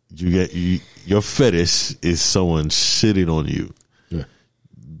 your fetish is someone shitting on you. Yeah.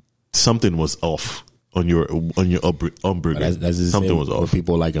 Something was off on your upbringing. That's something was off.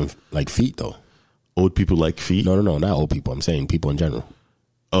 People like feet though. Old people like feet? No, not old people. I'm saying people in general.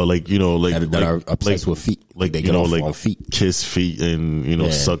 Oh, that are obsessed with feet. Like they get off on feet, kiss feet,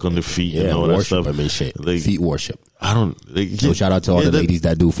 and suck on the feet, and all that stuff. I mean, shit. Like, feet worship. I don't. So shout out to all the ladies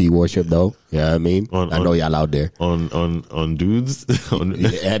that do feet worship, though. You know what I mean? I know y'all out there on dudes. The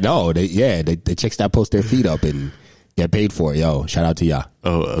chicks that post their feet up and get paid for it. Yo, shout out to y'all.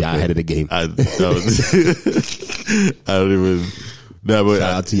 Oh, okay. Y'all ahead of the game. I don't even. No, but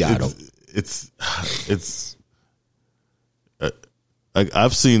shout out to y'all. Though. It's.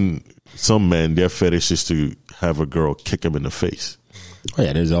 I've seen some men, their fetish is to have a girl kick them in the face. Oh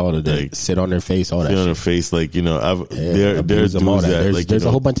yeah, there's all of that. Sit on their face, all that. Sit on their face, like, there's dudes that like there's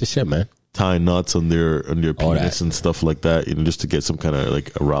a whole bunch of shit, man. tie knots on their All penis that. and stuff like that, just to get some kind of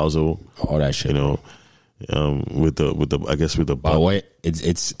like arousal, All that shit. with the I guess with the By the way,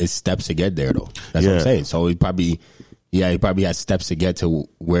 it's steps to get there though. That's what Yeah. I'm saying. So he probably has steps to get to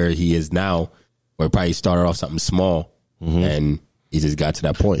where he is now, where he probably started off something small and he just got to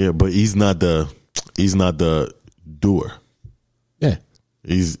that point. Yeah, but he's not the doer. Yeah.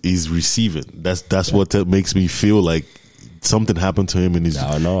 He's receiving. That's what makes me feel like something happened to him in his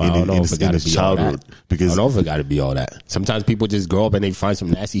I don't know if it got to be childhood. all that. Because I don't know if it got to be all that. Sometimes people just grow up and they find some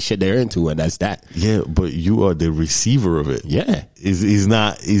nasty shit they're into, and that's that. yeah, but you are the receiver of it. Yeah. He's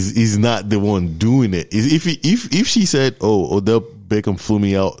not the one doing it. If she said, "Oh, Odell Beckham flew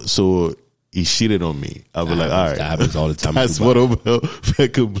me out, so he shitted on me," I'd be like, "All right, That happens all the time. that's what Odell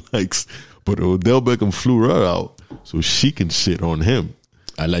Beckham likes." But Odell Beckham flew her out, so she can shit on him.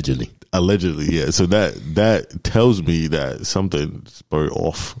 Allegedly. Allegedly, yeah. So that tells me that something's very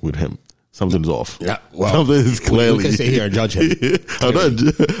off with him. Something's off. Yeah, well, something is clearly. we can sit here and judge him. I'm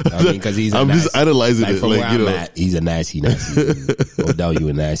not. I mean, because he's. I'm just analyzing it. From Like, where I'm at, he's a nasty. Odell, you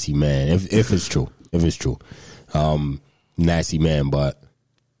a nasty man. If it's true, nasty man. But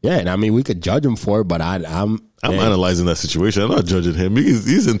yeah, and I mean, we could judge him for it. But I'm analyzing that situation. I'm not judging him.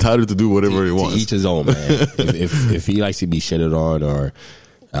 He's entitled to do whatever he to wants. each his own, man. if he likes to be shitted on, or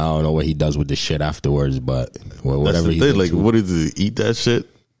I don't know what he does with the shit afterwards, but That's whatever the he's thing. Like, into. what is he eat that shit?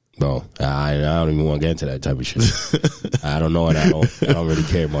 Bro, I don't even want to get into that type of shit. I don't know, and I don't really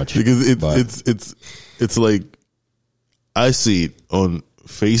care much Because but- it's like I see it on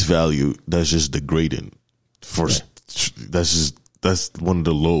face value. That's just degrading. That's one of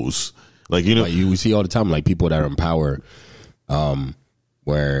the lows. Like, Like you see all the time, like people that are in power,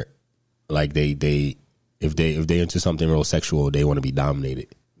 where like they if they into something real sexual, they want to be dominated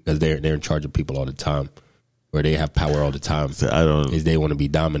because they're in charge of people all the time, where they have power all the time. I don't. Is they want to be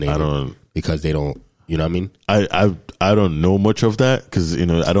dominated because they don't. You know what I mean? I don't know much of that because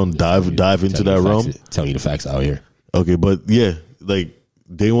I don't dive into that realm. Telling you the facts out here. Okay, but yeah, like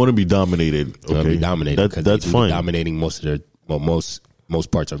they want to be dominated. They want to Okay, be dominated. that's fine. Dominating most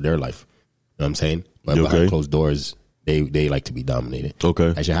parts of their life. You know what I'm saying? But Okay. behind closed doors, they like to be dominated.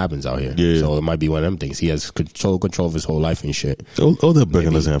 Okay. That shit happens out here. Yeah. So it might be one of them things. He has control of his whole life and shit. Odell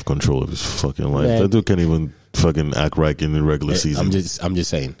Beckham doesn't have control of his fucking life. Man. That dude can't even fucking act right in the regular season. I'm just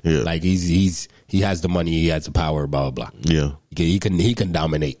saying. Yeah. Like he has the money, he has the power, blah blah blah. Yeah. He can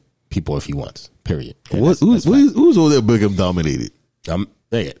dominate people if he wants. Period. And Who's Odell Beckham dominated?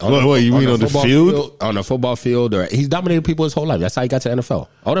 Hey, What, you mean on the football field? On the football field, or he's dominated people his whole life. That's how he got to the NFL.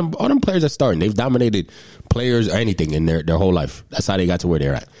 All them players that starting, they've dominated players or anything in their whole life. That's how they got to where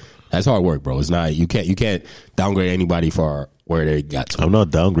they're at. That's hard work, bro. It's not you can't downgrade anybody for where they got to. I'm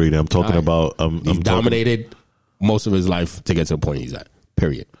not downgrading. I'm talking Right. about. He's dominated most of his life to get to the point he's at.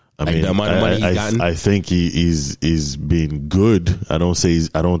 Period. I Like mean, the amount of money he's gotten. I think he's being good. I don't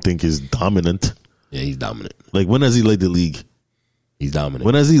think he's dominant. Yeah, he's dominant. Like, when has he led the league? He's dominant.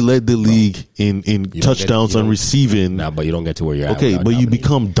 When has he led the league in don't touchdowns get- you on don't- receiving? Nah, but you don't get to where you're at. Okay, without but you dominating.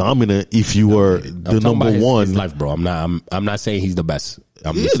 become dominant if you are the I'm talking number about his one. life, bro. I'm not saying he's the best.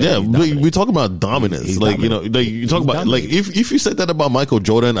 I'm Yeah, just saying yeah, he's but dominant. we're talking about dominance. He's like, dominant. like you talk He's about, like, dominant. if you said that about Michael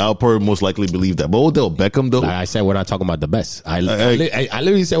Jordan, I'll probably most likely believe that. But Odell Beckham, though, Like I said, we're not talking about the best. I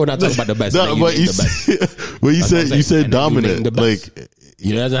literally said we're not talking about the best. no, Then but named the best. but you That's what I'm said you saying. said And then you named dominant. the best. Like,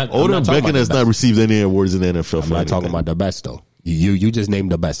 You know, I'm Odell not talking Beckham about has the not best. received any awards in the NFL. I'm for not talking anything. about the best though. You just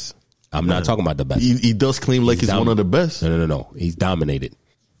named the best. I'm not talking about the best. He does claim like he's one of the best. No. He's dominated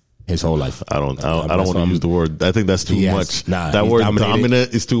his whole life. I don't want to use the word. I think that's too Yes. much. Nah, that he's word dominated.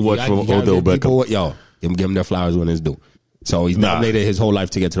 dominant is too much You for gotta Odell give people Beckham. give him their flowers when it's due. So he's Nah. dominated his whole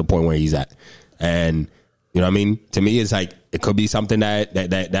life to get to the point where he's at. And you know what I mean? To me, it's like it could be something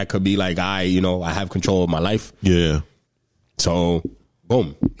that could be like I have control of my life. Yeah. So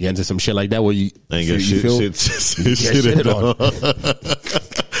boom, you into some shit like that where you Ain't get you shit feel shit shitted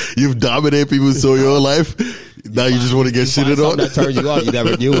on. You've dominated people so your life. Now you just want to get find shitted something on. that turns you on. You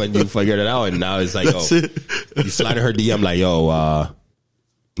never knew, and you figured it out, and now it's like, That's oh, it. you slide her DM like, yo,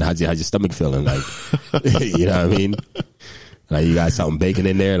 how's your stomach feeling? Like, you know what I mean? Like you got something baking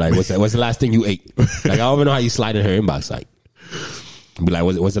in there. Like, what's the last thing you ate? Like, I don't even know how you slide in her inbox. Like, be like,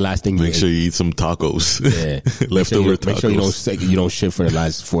 what's the last thing you Make ate? sure you eat some tacos. Yeah, Leftover tacos. Make sure you don't shit for the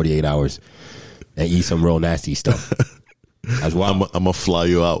last 48 hours and eat some real nasty stuff. That's why I'm gonna fly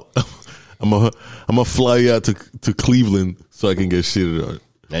you out. I'm gonna fly you out to Cleveland so I can get shitted on.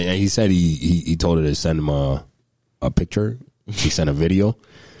 And he said he told her to send him a picture. He sent a video.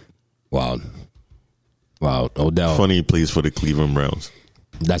 Wow, Odell. Funny he plays for the Cleveland Browns.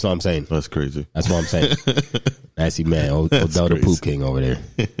 That's what I'm saying. That's crazy. That's what I'm saying. Nasty man, Odell the crazy. Poop King over there,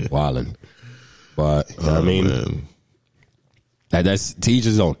 wilding. But you know what I mean, Man. that's to each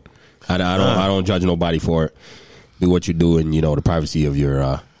his own. I don't judge nobody for it. Do what you do in the privacy of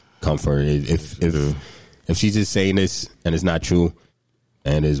your comfort. If she's just saying this and it's not true,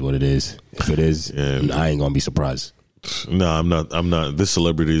 and it is what it is. If it is, I ain't gonna be surprised. No, I'm not. This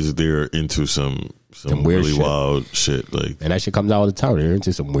celebrities, they're into some weird really shit. wild shit. Like, And that shit comes out all the time. They're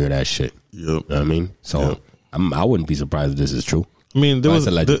into some weird ass shit. yep. You know what I mean? So Yep. I wouldn't be surprised if this is true. I mean, there But was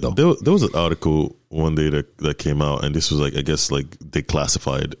it's alleged, though. there was an article one day that came out, and this was like, I guess, like they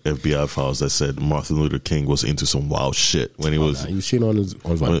classified FBI files that said Martin Luther King was into some wild shit when he was. He was cheating on his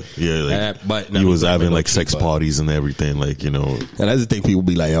wife. But no, he was black having men like don't sex cheat, but- parties and everything, like, And that's the thing. People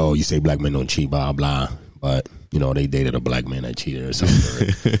be like, "Oh, you say black men don't cheat, blah blah," but they dated a black man that cheated or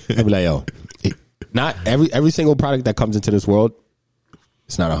something. I be like, "Yo, not every single product that comes into this world,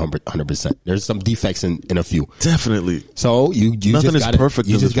 it's not 100%. There's some defects in a few. definitely. So you Nothing just is got perfect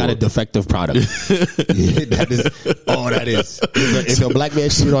You in just this got a world. defective product. That is all that is. If a black man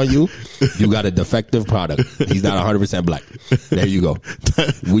cheated on you, you got a defective product. He's not 100% black. There you go.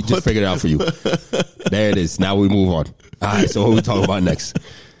 We just figured it out for you. There it is. Now we move on. All right. So what we talking about next?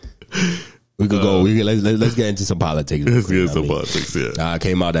 We could go. Let's get into some politics. Let's get into politics. Yeah,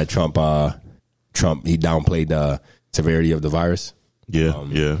 Came out that Trump he downplayed the severity of the virus.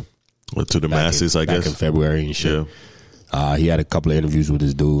 yeah. Well, to the masses, I back guess. in February and shit. Yeah. He had a couple of interviews with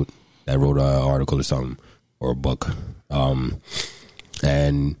this dude that wrote an article or something or a book. And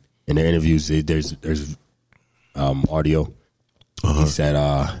in the interviews, there's audio. He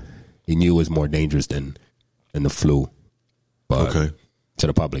said he knew it was more dangerous than the flu. But Okay. to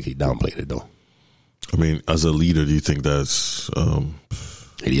the public, he downplayed it though. I mean, as a leader, do you think that's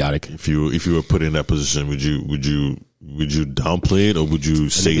Idiotic. if you were put in that position, would you downplay it, or would you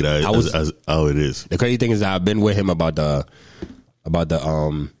say that as how it is? The crazy thing is that I've been with him about the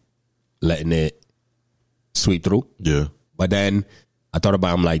letting it sweep through. Yeah. But then I thought about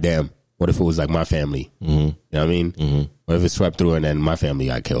it, I'm like, damn, what if it was like my family? Mm-hmm. You know what I mean? Mm-hmm. What if it swept through and then my family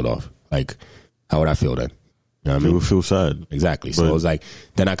got killed off? Like, how would I feel then? You know what I You mean? would feel sad. Exactly. So But- it was like,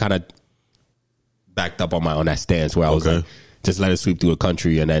 then I kind of backed up on that stance where I was Okay. like, just let it sweep through the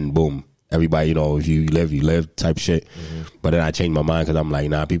country and then boom. Everybody, if you live type shit. Mm-hmm. But then I changed my mind because I'm like,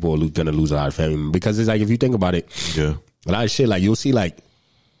 nah, people are going to lose a lot of family. Because it's like, if you think about it, Yeah. a lot of shit, like you'll see like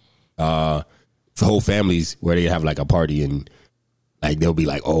whole families where they have like a party and like they'll be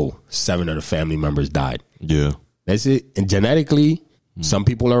like, 7 of the family members died. Yeah. That's it. And genetically, some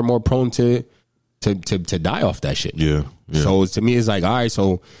people are more prone to die off that shit. Yeah. Yeah. So to me, it's like, all right,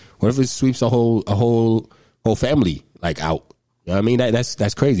 so what if it sweeps a whole family like out? You know what I mean?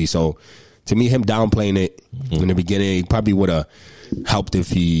 That's crazy. So to me, him downplaying it in the beginning, he probably would have helped if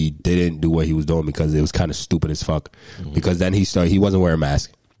he didn't do what he was doing because it was kind of stupid as fuck. Because then he wasn't wearing a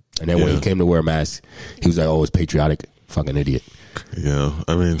mask. And then when Yeah. he came to wear a mask, he was like, it's patriotic. Fucking idiot. Yeah.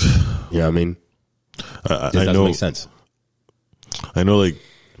 I mean, You know what I mean? I This doesn't know. make sense. I know, like,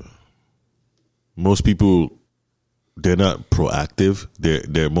 most people, they're not proactive.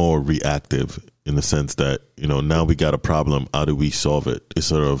 They're more reactive in the sense that, now we got a problem. How do we solve it? It's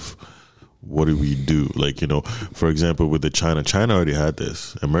sort of, what do we do? Like, for example, with the China already had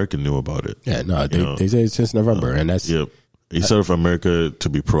this. America knew about it. Yeah, no, they say it's since November. And that's, Yep. Instead of America to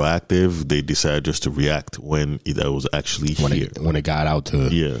be proactive, they decided just to react when it was actually here. when it got out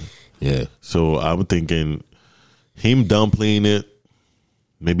to, Yeah. So I'm thinking him downplaying it.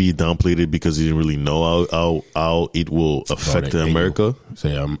 Maybe he downplayed it because he didn't really know how it will affect they America. knew.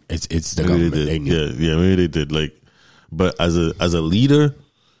 So it's the Maybe government. they They did. knew. Yeah, maybe they did. Like, but as a leader,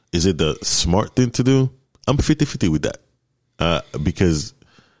 is it the smart thing to do? I'm 50-50 with that. Because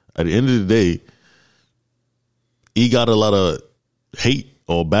at the end of the day, he got a lot of hate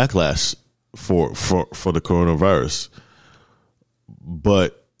or backlash for the coronavirus.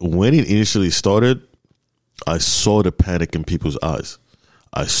 But when it initially started, I saw the panic in people's eyes.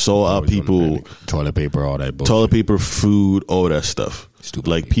 I saw how people, toilet paper, all that bullshit. toilet paper, food, all that stuff. Stupid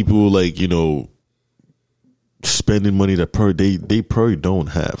like people, like, spending money that they probably don't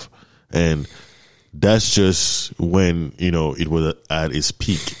have, and that's just when it was at its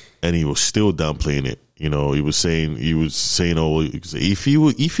peak, and he was still downplaying it. He was saying,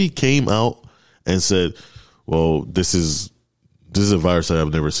 if he came out and said, well, this is a virus that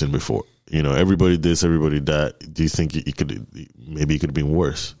I've never seen before. Everybody this, everybody that. Do you think it could have been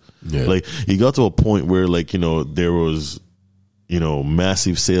worse? Yeah. Like, he got to a point where, like, there was,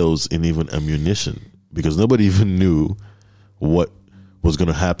 massive sales in even ammunition because nobody even knew what was going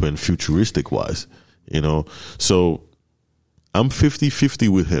to happen futuristic wise, So I'm 50-50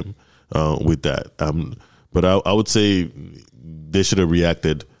 with him with that. But I would say they should have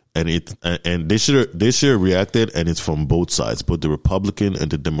reacted, and they should have reacted, and it's from both sides, both the Republican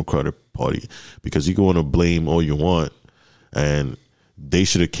and the Democratic Party, because you can want to blame all you want, and they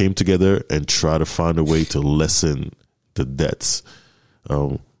should have came together and try to find a way to lessen the debts.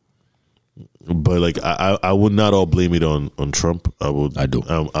 But like I would not all blame it on Trump. I do.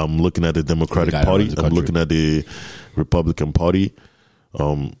 I'm looking at the Democratic Party. I'm looking at the Republican Party.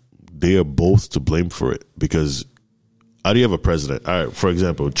 They are both to blame for it, because how do you have a president? All right, for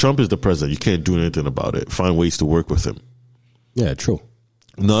example, Trump is the president. You can't do anything about it. Find ways to work with him. Yeah, true.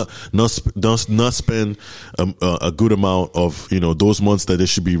 Not spend a good amount of those months that they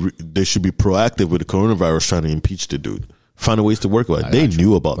should be proactive with the coronavirus, trying to impeach the dude. Find ways to work with it. They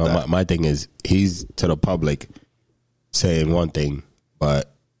knew about that. My thing is, he's to the public saying one thing,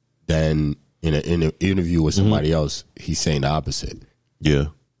 but then in an interview with somebody else, he's saying the opposite. Yeah,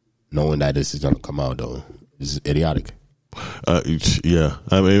 knowing that this is going to come out though is idiotic. Yeah,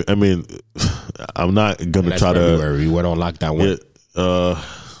 I mean, I'm not gonna try February. We went on lockdown.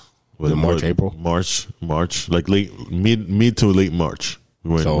 March, April, March, like mid to late March.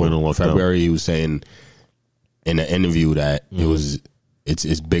 We went on lockdown. February, he was saying in an interview that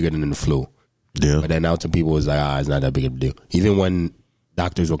it's bigger than the flu. Yeah, but then now to people it's like, it's not that big of a deal. Even when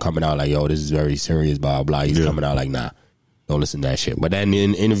doctors were coming out like, yo, this is very serious, blah blah. He's coming out like, nah, don't listen to that shit. But then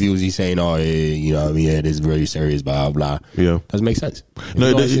in interviews he's saying, oh, it is very serious, blah blah. Yeah, doesn't make sense.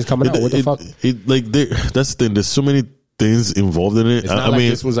 He's coming out. What the fuck? That's the thing. There's so many things involved in it. It's not like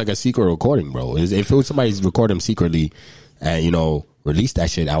this was like a secret recording, bro. If it was somebody's recording secretly and release that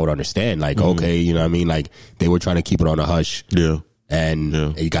shit, I would understand. Like, okay, you know what I mean? Like, they were trying to keep it on a hush. Yeah. And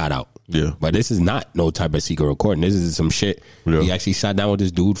it got out. Yeah. But this is not no type of secret recording. This is some shit. Yeah. He actually sat down with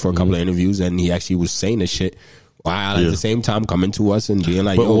this dude for a couple of interviews, and he actually was saying this shit while at the same time coming to us and being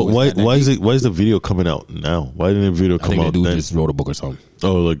like, but why is the video coming out now? Why didn't the video come out the dude then? just wrote a book or something.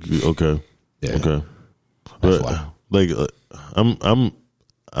 Oh, like, okay. Yeah. Okay. That's why. Like,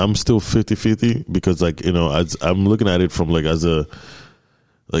 I'm still 50-50 because, like, I'm looking at it from like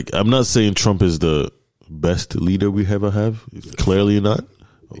I'm not saying Trump is the best leader we ever have. Clearly not,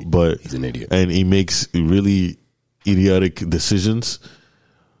 but he's an idiot and he makes really idiotic decisions.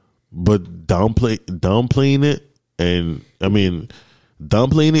 But downplaying it, and I mean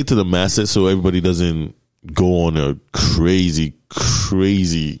downplaying it to the masses so everybody doesn't go on a crazy,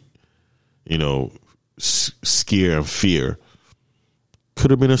 scare and fear,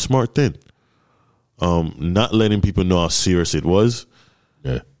 could have been a smart thing. Not letting people know how serious it was.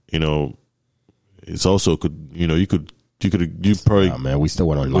 Yeah. It's also you probably man, we still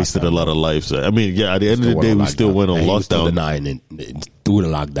went on wasted lockdown, a lot of lives. I mean, yeah, at the end of the day, we still went on lockdown. Still denying it through the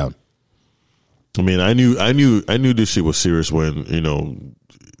lockdown. I mean, I knew this shit was serious when you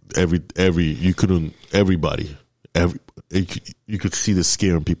could see the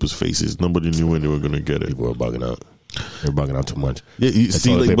scare in people's faces. Nobody knew when they were gonna get it. People were bugging out. They're bugging out too much. Yeah, you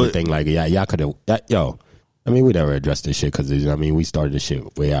see, like, but thing like y'all could have I mean, we never addressed this shit because we started this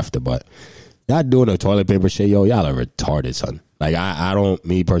shit way after, but y'all doing the toilet paper shit, y'all are retarded, son. Like I don't,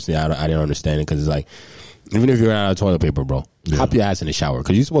 me personally, I didn't understand it because it's like, even if you're out of toilet paper, bro, hop your ass in the shower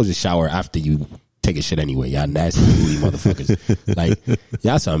because you're supposed to shower after you take a shit anyway. Y'all nasty, booty motherfuckers. Like,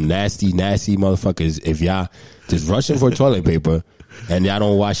 y'all some nasty motherfuckers. If y'all just rushing for toilet paper and y'all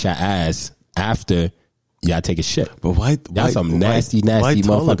don't wash your ass after y'all take a shit. But why? Y'all some nasty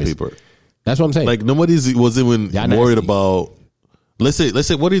motherfuckers. Paper? That's what I'm saying. Like, nobody was even worried about. Let's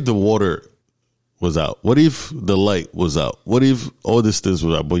say, what if the water was out? What if the light was out? What if all this things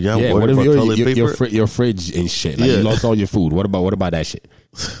was out? But y'all worried about toilet paper? Your fridge and shit. Like, you lost all your food. What about that shit?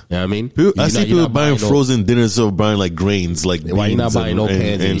 You know what I mean? I see people buying frozen dinners or buying like grains, like why you not buying no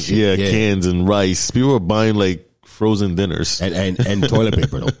cans and shit? Yeah, cans and rice. People are buying like frozen dinners and toilet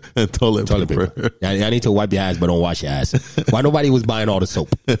paper though. And toilet paper. I need to wipe your ass, but don't wash your ass. Why nobody was buying all the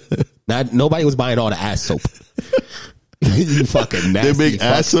soap? Nobody was buying all the ass soap. You fucking nasty. They make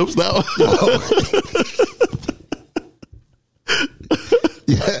ass soaps now.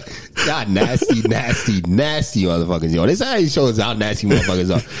 God, nasty motherfuckers, yo. This how he shows how nasty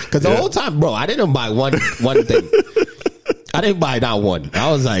motherfuckers are. Because the whole time, bro, I didn't buy one thing. I didn't buy not one.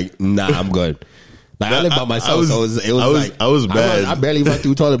 I was like, nah, I'm good. Like, I live by myself, so I was bad. I barely run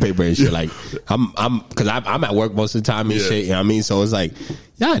through toilet paper and shit. Like, I'm at work most of the time and shit. You know what I mean? So it's like,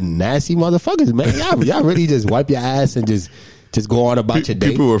 y'all nasty motherfuckers, man. Y'all really just wipe your ass and just go on about your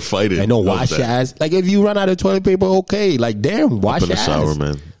day. People were fighting. And don't wash your ass. Like, if you run out of toilet paper, okay. Like, damn, wash your ass. Hop in the shower,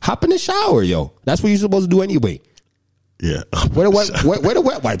 man. Hop in the shower, yo. That's what you're supposed to do anyway. Yeah. Where the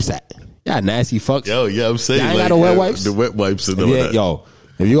wet wipes at? Yeah, nasty fucks. Yo, yeah, I'm saying. Y'all ain't like, got no wet wipes? The wet wipes and all Yeah, that. yo,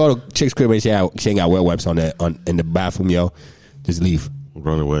 if you go to chick's crib and she ain't got wet wipes in the bathroom, yo, just leave.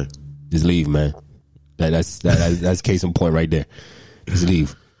 Run away. Just leave, man. That's case in point right there. Just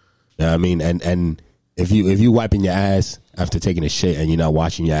leave. You know what I mean? And if you wiping your ass after taking a shit and you're not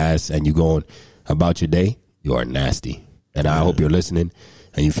washing your ass and you going about your day, you are nasty. And I hope you're listening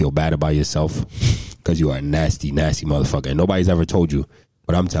and you feel bad about yourself because you are a nasty, nasty motherfucker. And nobody's ever told you,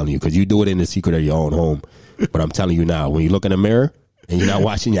 but I'm telling you, because you do it in the secret of your own home. But I'm telling you now, when you look in the mirror and you're not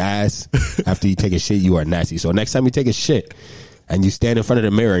washing your ass after you take a shit, you are nasty. So next time you take a shit and you stand in front of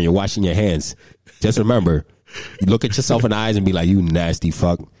the mirror and you're washing your hands, just remember, you look at yourself in the eyes and be like, you nasty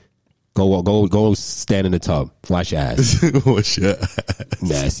fuck. Go stand in the tub. Wash your ass. Wash your ass.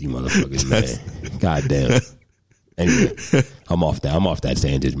 Nasty motherfuckers, man. God damn. Anyway, I'm off that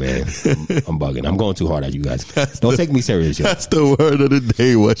sandwich, man. I'm bugging. I'm going too hard at you guys. Don't take me serious, yo. That's the word of the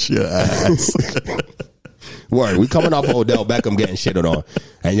day. Wash your ass. Word. We coming off Odell Beckham getting shitted on,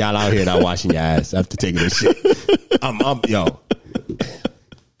 and y'all out here not washing your ass after taking this shit. Yo.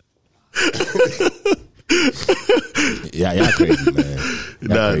 Yeah, y'all crazy, man.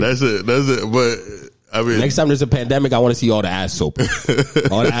 Y'all crazy. That's it. But I mean, next time there's a pandemic, I want to see all the ass soap,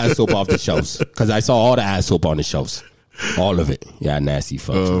 all the ass soap off the shelves, because I saw all the ass soap on the shelves, all of it. Yeah, nasty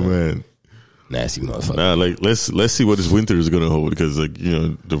fucks. Oh man, nasty motherfucker. Nah, like let's see what this winter is gonna hold, because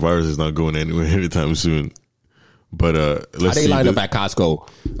the virus is not going anywhere anytime soon. But let's see. They lined up at Costco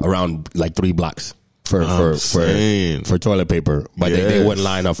around like 3 blocks for toilet paper, but they wouldn't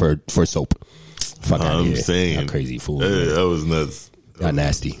line up for soap. Fuck out of here. I'm saying, that crazy fool. That was nuts. Got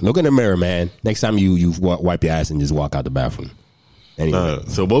nasty. Look in the mirror, man. Next time you wipe your ass and just walk out the bathroom. Anyway.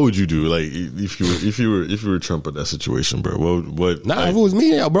 So what would you do, like if you were Trump in that situation, bro? What? Nah, if it was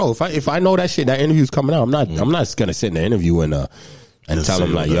me, bro. If I know that interview's coming out, I'm not gonna sit in the interview and tell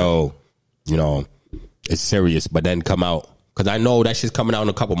them like, yo, it's serious, but then come out, because I know that shit's coming out in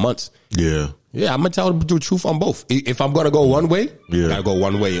a couple months. Yeah. Yeah, I'm gonna tell the truth on both. If I'm gonna go one way, gotta go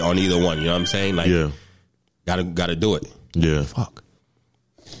one way on either one. You know what I'm saying? Like, gotta do it. Yeah. Fuck.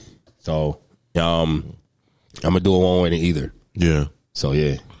 So, I'm gonna do it one way to either. Yeah. So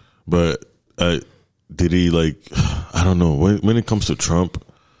yeah. But did he, like? I don't know. When it comes to Trump,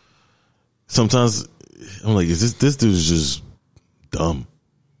 sometimes I'm like, is this dude's just dumb?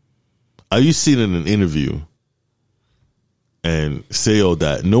 I used to see it in an interview and say all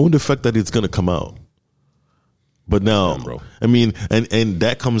that, knowing the fact that it's gonna come out. But now, bro. I mean, and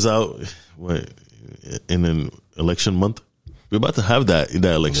that comes out in an election month. We're about to have that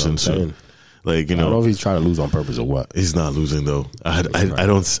election soon. Like, I don't know if he's trying to lose on purpose or what. He's not losing though. I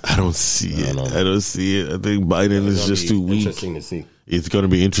don't see it. I don't see it. I think Biden is just too weak. Interesting to see. It's going to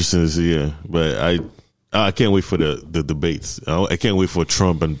be interesting to see. Yeah, but I can't wait for the debates. I can't wait for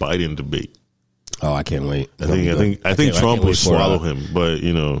Trump and Biden debate. Oh, I can't wait. I think Trump will swallow him, but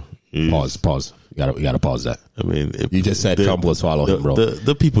pause. You gotta pause that. I mean, you just said Trump will swallow him, bro.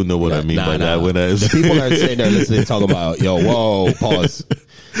 The people know what I mean by that. When the people are sitting there listening, talking about, yo, whoa, pause.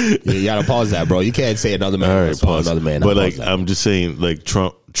 You gotta pause that, bro. You can't say another man will swallow another man. But like, I'm just saying, like,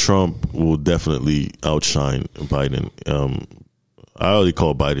 Trump will definitely outshine Biden. I already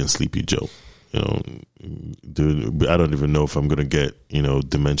call Biden Sleepy Joe. Dude, I don't even know if I'm gonna get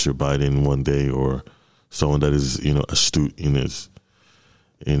dementia Biden one day, or someone that is astute in his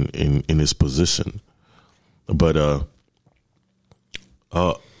in his position. But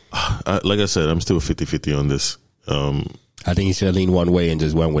like I said, I'm still 50-50 on this. I think he should have leaned one way and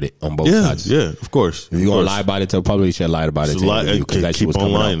just went with it on both sides. Yeah, of course. If you're gonna lie about it, probably should have lied about it. Because that shit was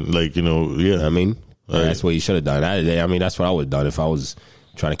online, like I mean, that's what you should have done. I mean, that's what I would have done if I was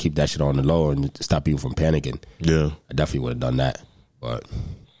trying to keep that shit on the low and stop people from panicking. Yeah, I definitely would have done that. But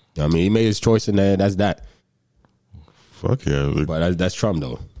I mean, he made his choice, and that's that. Fuck yeah! But that's Trump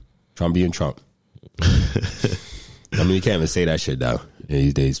though. Trump being Trump. I mean, you can't even say that shit now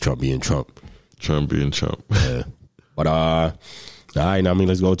these days. Trump being Trump. Trump being Trump. Yeah. But all right, I mean,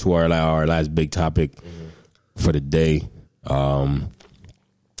 let's go to our last big topic for the day. Something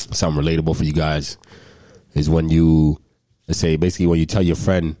relatable for you guys is when you, let's say, basically when you tell your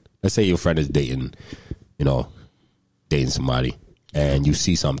friend, let's say your friend is dating somebody, and you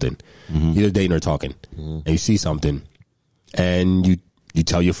see something, either dating or talking, and you see something, and you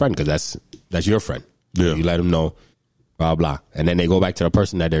tell your friend, because that's your friend. Yeah. You let them know, blah blah, and then they go back to the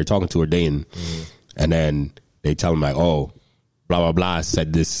person that they're talking to or dating, and then they tell them like, oh, blah blah blah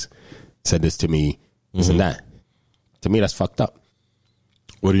said this to me, this and that. To me, that's fucked up.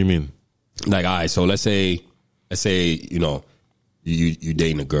 What do you mean? Like, all right, so let's say you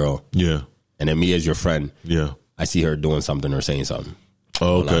dating a girl, yeah, and then me as your friend, yeah, I see her doing something or saying something.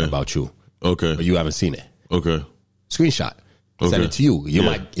 Oh, okay. About you, Okay. but you haven't seen it. Okay. Screenshot. Send Okay. it to you.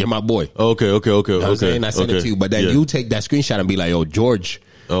 You're my boy. Okay. You know what I'm saying? I send okay. it to you, but then Yeah. you take that screenshot and be like, "Yo, George,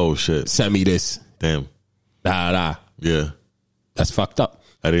 Oh shit. send me this." Damn. Da. Yeah. That's fucked up.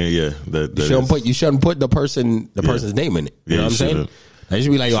 I didn't. Yeah. That You shouldn't put the person's name in it. You Yeah, know what I'm you saying? shouldn't. I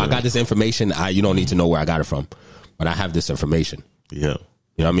should be like, "Yo, I got this information. You don't need to know where I got it from, but I have this information." Yeah.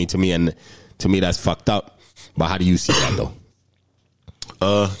 You know what I mean? To me, that's fucked up. But how do you see that though?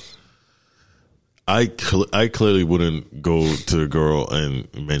 I clearly wouldn't go to the girl and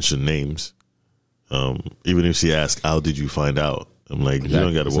mention names. Even if she asks, "How did you find out?" I'm like, you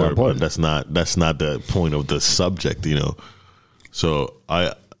don't got to It's worry not about it. important. That's not the point of the subject, you know. So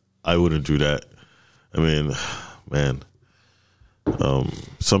I wouldn't do that. I mean, man,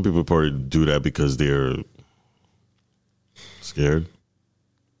 some people probably do that because they're scared.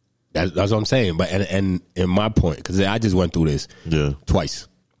 That's what I'm saying. But and in my point, because I just went through this Yeah. twice,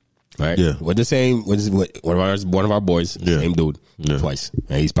 right? Yeah. With the same, with one of our boys, Yeah. same dude, Yeah. twice,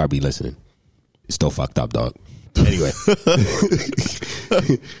 and he's probably listening. It's still fucked up, dog. Anyway,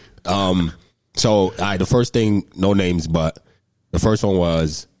 so the first thing, no names, but the first one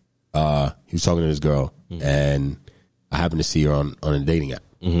was he was talking to this girl, and I happened to see her on a dating app,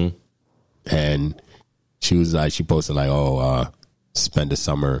 and she was like, she posted like, spend the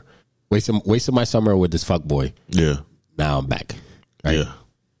summer, wasted my summer with this fuck boy. Yeah. Now I'm back, right? Yeah.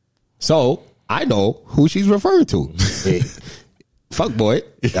 So I know who she's referring to. Fuck boy,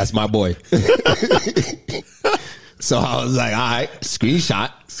 that's my boy. So I was like, all right,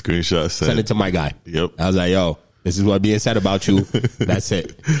 screenshot, send it to my guy. Yep. I was like, yo, this is what being said about you. That's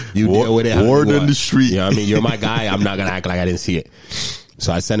it. You deal with it. how Word you in want. the street. You know what I mean? You're my guy. I'm not going to act like I didn't see it.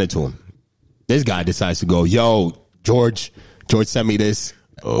 So I sent it to him. This guy decides to go, yo, George sent me this.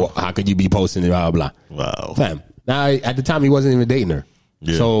 Oh. How could you be posting it? Blah, blah, blah. Wow. Fam. Now, at the time, he wasn't even dating her.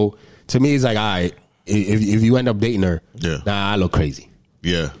 Yeah. So to me, it's like, all right, if you end up dating her, Yeah. nah, I look crazy.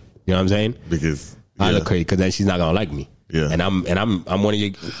 Yeah. You know what I'm saying? Because I yeah. look crazy because then she's not gonna like me. Yeah. And I'm one of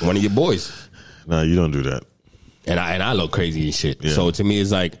your boys, No, you don't do that. and I look crazy and shit. Yeah. So to me,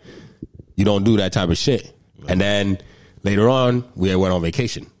 it's like you don't do that type of shit. And then later on, we went on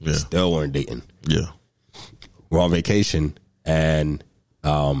vacation. Yeah. Still weren't dating. Yeah. We're on vacation, and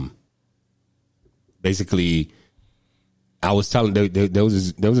basically, I was telling there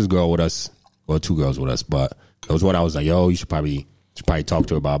was this girl with us, well, two girls with us, but there was one I was like, yo, you should probably talk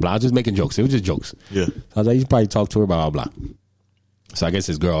to her, blah blah. I was just making jokes. It was just jokes. Yeah. So I was like, you should probably talk to her, blah blah blah. So I guess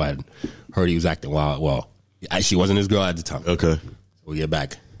this girl had heard he was acting wild. Well, she wasn't his girl at the time. Okay. We get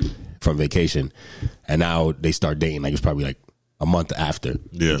back from vacation, and now they start dating. Like it's probably like a month after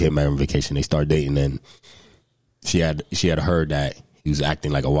Yeah. they get married on vacation. They start dating, and she had heard that he was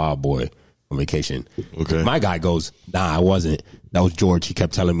acting like a wild boy on vacation. Okay. My guy goes, nah, I wasn't. That was George. He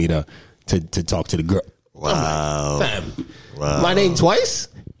kept telling me to talk to the girl. Wow. Fam, Wow. my name twice.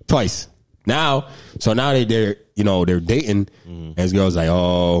 Now they're dating, and his girl's like,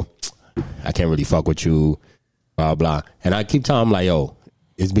 oh, I can't really fuck with you, blah blah. And I keep telling him like, yo,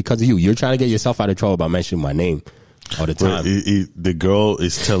 it's because of you. You're trying to get yourself out of trouble by mentioning my name all the time. The girl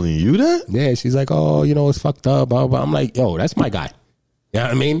is telling you that? Yeah, she's like, oh, it's fucked up, blah blah. I'm like, yo, that's my guy. You know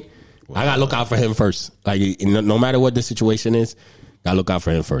what I mean? I gotta look out for him first. Like, no matter what the situation is, gotta look out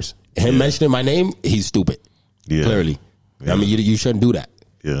for him first. Him mentioning my name, he's stupid. Yeah. Clearly. Yeah. I mean, you shouldn't do that.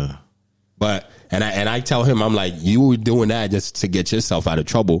 Yeah. But and I tell him, I'm like, you were doing that just to get yourself out of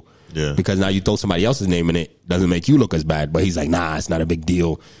trouble. Yeah. Because now you throw somebody else's name in it, doesn't make you look as bad. But he's like, nah, it's not a big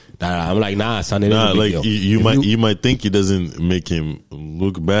deal. I'm like, nah, son, it is a big Like deal. you might think it doesn't make him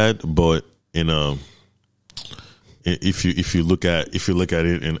look bad, but if you look at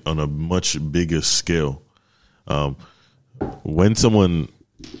it on a much bigger scale, when someone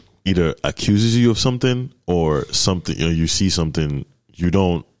either accuses you of something or something, you see something,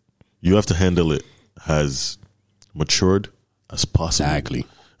 you have to handle it as matured as possible. Exactly.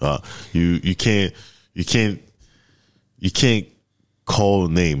 You can't call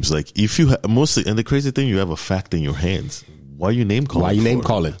names. Like if you mostly, and the crazy thing, you have a fact in your hands. Why are you name calling? Why you name for?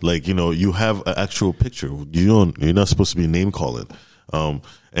 calling? Like, you have an actual picture. You're not supposed to be name calling.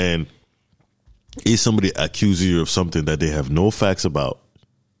 And if somebody accuses you of something that they have no facts about,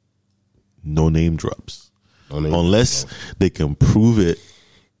 no name drops. Unless they can prove it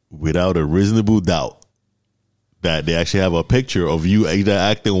without a reasonable doubt that they actually have a picture of you either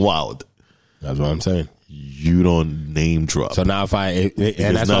acting wild. That's what I'm saying. You don't name drop. So now and that's now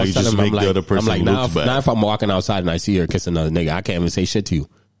what I was you telling just him. I'm make the like, other person now look bad. if I'm walking outside and I see her kissing another nigga, I can't even say shit to you.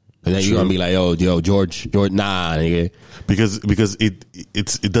 And then you're gonna be like, yo, George, nah, nigga. Because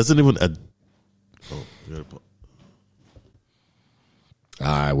it doesn't even. All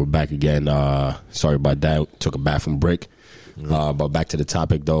right, we're back again. Sorry about that. Took a bathroom break. But back to the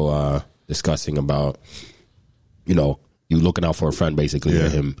topic, though, discussing about, you looking out for a friend, basically,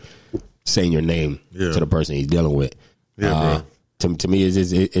 and him saying your name to the person he's dealing with. Yeah, bro. To me, it's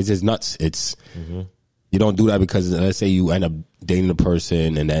just nuts. It's you don't do that because let's say you end up dating the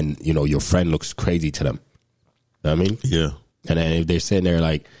person and then, your friend looks crazy to them. You know what I mean? Yeah. And then if they're sitting there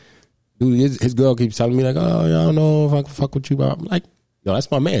like, dude, his girl keeps telling me like, oh, I don't know if I can fuck with you, but I'm like, no,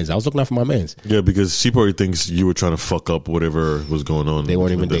 that's my man's. I was looking out for my man's. Yeah, because she probably thinks you were trying to fuck up whatever was going on. They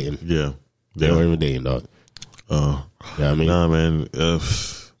weren't even dating. Yeah. They weren't even dating, dog. You know what I mean? Nah, man.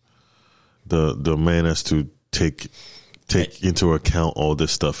 The man has to take into account all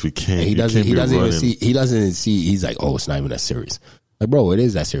this stuff. He can't. And he doesn't even see. He's like, oh, it's not even that serious. Like, bro, it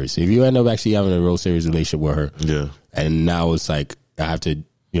is that serious. If you end up actually having a real serious relationship with her, and now it's like I have to, you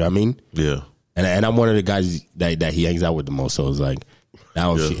know what I mean? Yeah. And I'm one of the guys that he hangs out with the most. So it's like,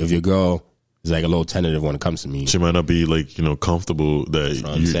 now if your girl is like a little tentative when it comes to me, she might not be like comfortable that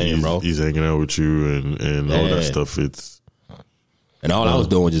he's hanging out with you and all that stuff. And all I was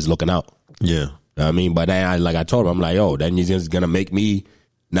doing was just looking out. Yeah. You know what I mean? But then I told him, I'm like, yo, then you're just gonna make me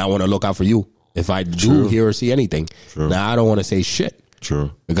not want to look out for you if I do hear or see anything. True. Now I don't want to say shit.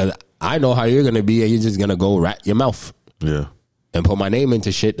 True. Because I know how you're gonna be, and you're just gonna go rat your mouth. Yeah. And put my name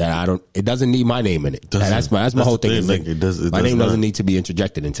into shit that it doesn't need my name in it. That's my whole thing. Like, my name doesn't need to be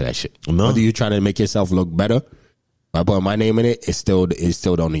interjected into that shit. No. Whether you're trying to make yourself look better by putting my name in it, it still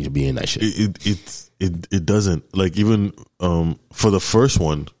don't need to be in that shit. It doesn't. Like, even for the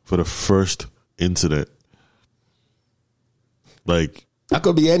first incident, like, that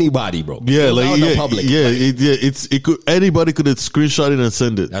could be anybody, bro. Yeah, public. It could, anybody could have screenshot it and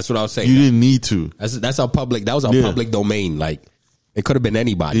send it. That's what I was saying. You didn't need to. That's our public. That was our public domain. Like, it could have been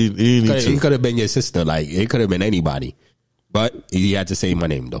anybody. It could have been your sister. Like, it could have been anybody. But he had to say my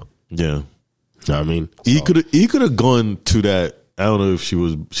name though. Yeah, you know what I mean. He could have gone to that. I don't know if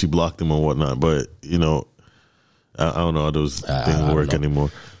she blocked him or whatnot, but I don't know how those things work anymore.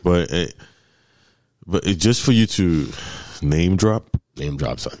 But it's just for you to name drop,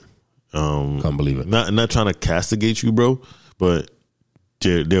 son. Can't believe it. Not trying to castigate you, bro, but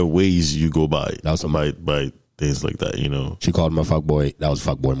there are ways you go by. By things like that, She called him a fuckboy. That was a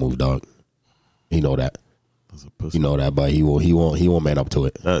fuckboy move, dog. You know that. You know that, but he won't man up to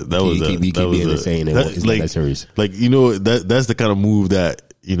it. He keep being insane. It's not that serious. Like, that's the kind of move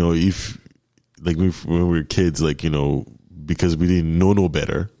that if like when we were kids, like because we didn't know no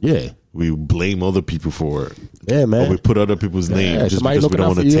better. Yeah. We blame other people for it. Yeah, man. Or we put other people's names just because we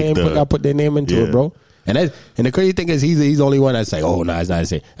don't want to take put their name into it, bro. And the crazy thing is, he's the only one that's like, oh, nah, it's not the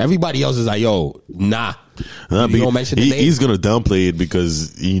same. Everybody else is like, yo, nah. You don't mention the name. He's gonna downplay it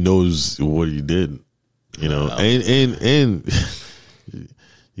because he knows what he did. And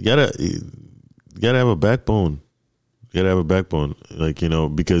you gotta have a backbone. You gotta have a backbone, like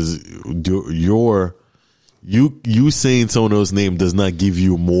because you saying someone else's name does not give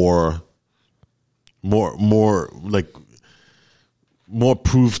you more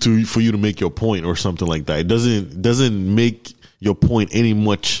proof for you to make your point or something like that. It doesn't make your point any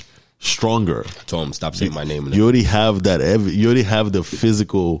much stronger. I told him stop saying my name. You already have that. You already have the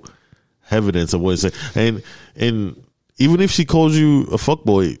physical evidence of what it's saying. And even if she calls you a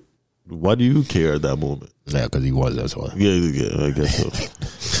fuckboy, why do you care at that moment? Yeah, because he was. That's why. Yeah, I guess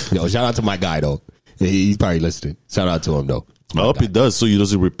so. Yo, shout out to my guy though. He's probably listening. Shout out to him though. I hope he does, so he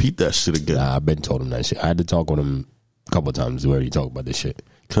doesn't repeat that shit again. Nah, I've been told him that shit. I had to talk with him a couple of times where he talked about this shit.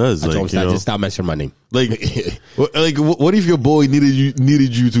 Cause I told him just stop mentioning my name. Like what if your boy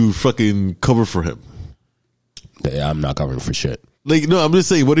needed you to fucking cover for him? Yeah, I'm not covering for shit. Like, no, I'm just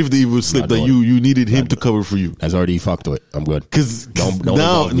saying, what if they would slip that you needed him to cover for you? That's already fucked with. I'm good. Because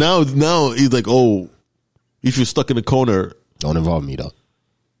now he's like, oh, if you're stuck in a corner, don't involve me though.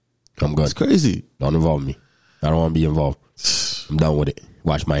 I'm good. It's crazy. Don't involve me. I don't want to be involved. I'm done with it.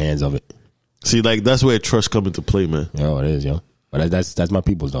 Wash my hands of it. See, like, that's where trust come into play, man. Yo, it is, yo. But that's my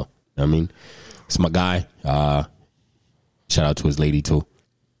people's though. You know what I mean, it's my guy. Shout out to his lady too. You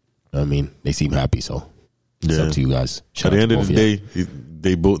know what I mean, they seem happy, so it's up to you guys. At the end of the day,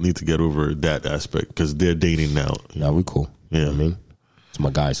 they both need to get over that aspect because they're dating now. Nah, we cool. Yeah, you know what I mean, it's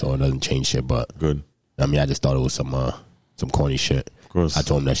my guy, so it doesn't change shit. But good. I mean, I just thought it was some corny shit. Of course, I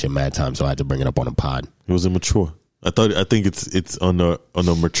told him that shit mad time, so I had to bring it up on the pod. It was immature. I think it's on the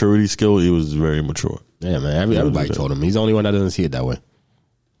maturity scale. It was very mature. Yeah, man. Everybody told him. He's the only one that doesn't see it that way.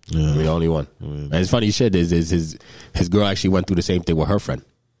 Yeah. I mean, the only one. And it's funny shit is his girl actually went through the same thing with her friend,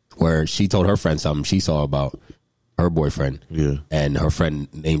 where she told her friend something she saw about her boyfriend. Yeah. And her friend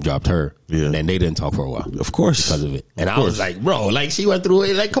name dropped her. Yeah. And then they didn't talk for a while. Of course. Because of it. And I was like, bro, like she went through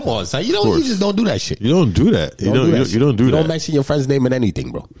it. Like, come on, son. You just don't do that shit. You don't do that. You don't do You that. don't mention your friend's name in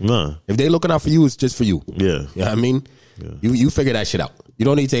anything, bro. Nah. If they looking out for you, it's just for you. Yeah. You know what I mean? Yeah. You figure that shit out. You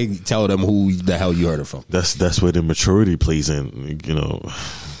don't need to tell them who the hell you heard it from. That's where the maturity plays in, you know.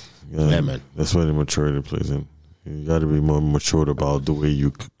 Yeah, man. That's where the maturity plays in. You got to be more matured about the way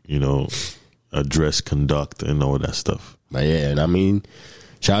you know, address, conduct, and all that stuff. But yeah, and I mean,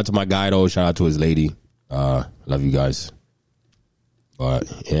 shout out to my guy though. Shout out to his lady. Love you guys.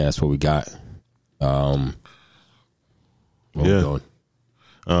 But yeah, that's what we got. Where we going?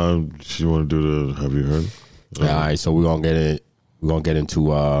 You want to do the Have You Heard? Yeah, all right, so we're gonna get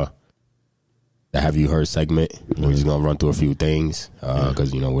into the Have You Heard segment. We're just gonna run through a few things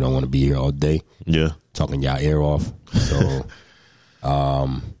because you know we don't want to be here all day. Yeah, talking y'all ear off. So,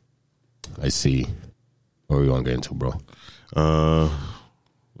 let's see what we gonna get into, bro.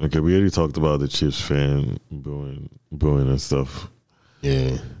 Okay, we already talked about the Chiefs fan booing and stuff.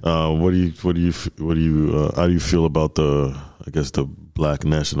 Yeah. What do you how do you feel about the Black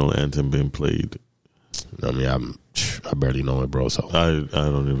National Anthem being played? I mean, I barely know it, bro. So I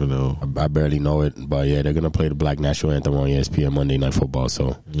don't even know. I barely know it, but yeah, they're gonna play the Black National Anthem on ESPN Monday Night Football.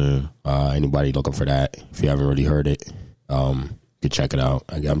 So yeah, anybody looking for that, if you haven't already heard it, you can check it out.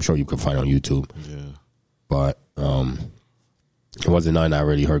 I'm sure you can find it on YouTube. Yeah, but it wasn't nothing I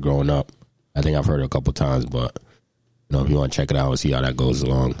already heard growing up. I think I've heard it a couple times, but you know, if you want to check it out and see how that goes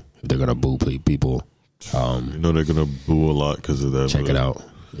along, if they're gonna boo people, you know they're gonna boo a lot because of that. Check it out.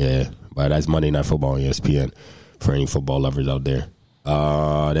 Yeah, but that's Monday Night Football on ESPN for any football lovers out there.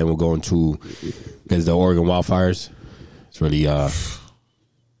 Then we're going to the Oregon wildfires. It's really it's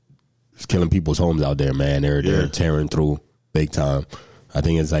killing people's homes out there, man. They're tearing through big time. I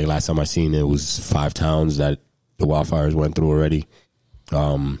think it's like last time I seen it was 5 towns that the wildfires went through already.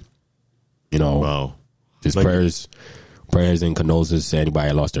 You know, wow. Just prayers and condolences to anybody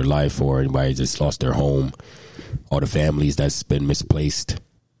that lost their life or anybody just lost their home, all the families that's been misplaced,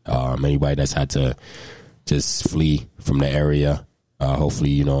 anybody that's had to just flee from the area.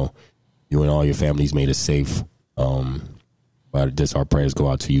 Hopefully, you know, you and all your families made it safe. But just our prayers go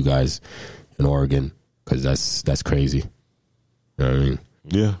out to you guys in Oregon because that's crazy. You know what I mean?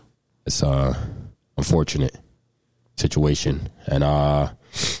 Yeah. It's unfortunate situation. And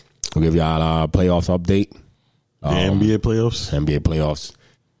we'll give y'all a playoffs update. The NBA playoffs? NBA playoffs.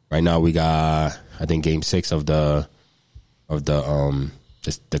 Right now we got, I think, Game 6 of the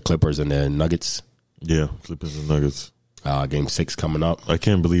Clippers and the Nuggets. Yeah, Clippers and Nuggets. Game 6 coming up. I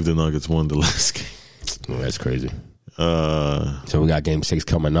can't believe the Nuggets won the last game. Oh, that's crazy. So we got Game 6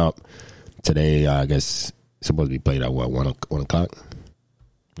 coming up today. I guess it's supposed to be played at 1 o'clock.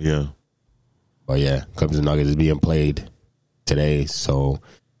 Yeah. But yeah, Clippers and Nuggets is being played today. So,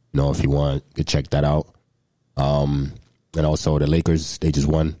 you know, if you want, you can check that out. And also the Lakers, they just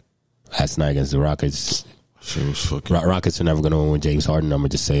won last night against the Rockets. Shit was fucking. Rockets are never going to win with James Harden. I'm going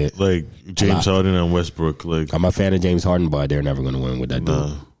to just say it. Like, James Harden and Westbrook. Like, I'm a fan of James Harden, but they're never going to win with that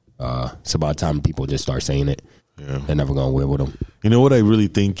dude. It's about time people just start saying it. Yeah. They're never going to win with him. You know what I really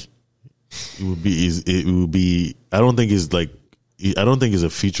think it would be? I don't think he's a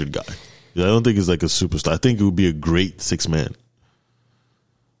featured guy. I don't think he's like a superstar. I think it would be a great 6-man.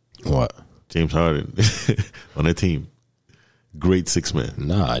 What? James Harden on a team. Great 6-man.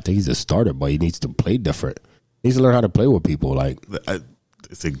 Nah, I think he's a starter, but he needs to play different. He needs to learn how to play with people. Like,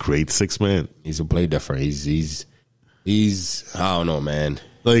 it's a great 6-man. He needs to play different. He's I don't know, man.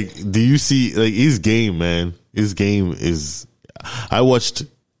 Like, do you see like his game, man? His game is. I watched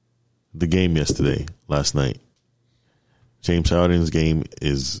the game last night. James Harden's game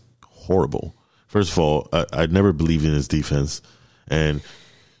is horrible. First of all, I never believed in his defense, and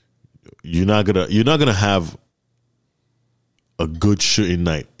you're not gonna have a good shooting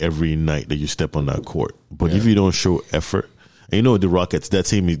night every night that you step on that court. But if you don't show effort, and you know the Rockets, that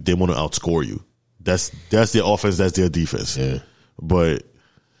team, they want to outscore you. That's their offense, that's their defense. Yeah. But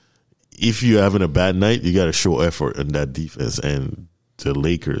if you're having a bad night, you got to show effort in that defense. And the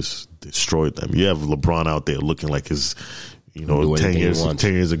Lakers destroyed them. You have LeBron out there looking like his, 10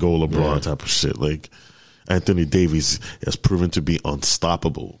 years ago LeBron type of shit. Like, Anthony Davis has proven to be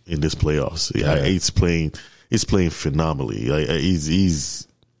unstoppable in this playoffs. Yeah, he's playing phenomenally. Like, he's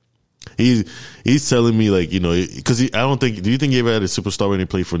telling me, like, because I don't think. Do you think he ever had a superstar when he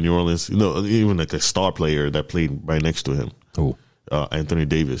played for New Orleans? Even like a star player that played right next to him. Who? Anthony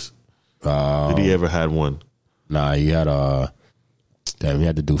Davis. Did he ever had one? Nah, he had he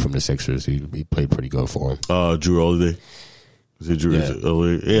had the dude from the Sixers. He played pretty good for him. Drew Holiday. Is it Drew?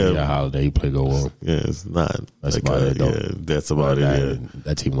 Yeah, Holiday, he played go well. Yeah, it's not. That's like about it, though. Yeah, that's about it. Yeah.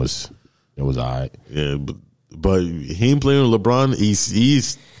 That team was all right. Yeah, but him playing with LeBron,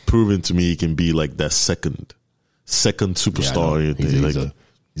 he's proven to me he can be like that second superstar. Yeah,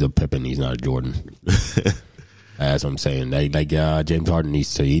 he's a Pippen. He's not a Jordan. That's what I'm saying. James Harden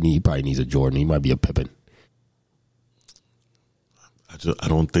he probably needs a Jordan. He might be a Pippen. I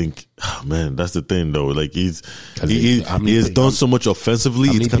don't think. Oh, man, that's the thing though. Like he has done so much offensively.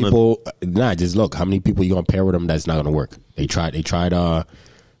 How many people? Just look. How many people you gonna pair with him? That's not gonna work. They tried. Dwight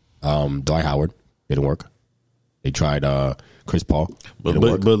Howard. Didn't work. They tried Chris Paul. But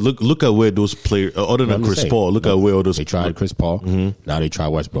look at where those players, other than Chris Paul, look at where all those. They tried Chris Paul. Mm-hmm. Now they try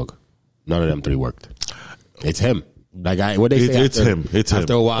Westbrook. None of them three worked. It's him. What they say? It's him.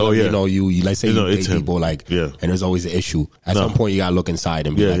 After a while, you let's say you pay people and there's always an issue. At some point, you gotta look inside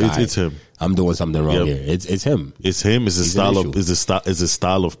and be it's him. I'm doing something wrong here. It's him. It's him. It's a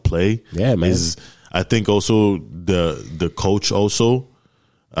style of play. Yeah, man. I think also the coach also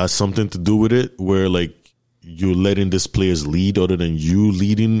has something to do with it, where like you're letting these players lead other than you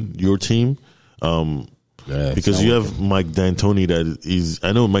leading your team. Because you have Mike D'Antoni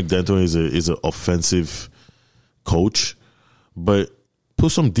I know Mike D'Antoni is an offensive coach, but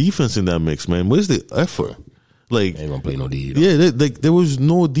put some defense in that mix, man. Where's the effort? Like, they ain't gonna play no D. Yeah, there was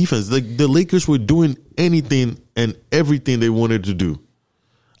no defense. Like the Lakers were doing anything and everything they wanted to do.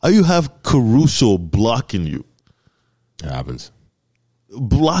 You have Caruso blocking you. It happens.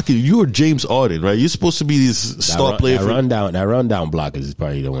 Blocking you. You're James Harden, right? You're supposed to be this star player. That rundown blockers is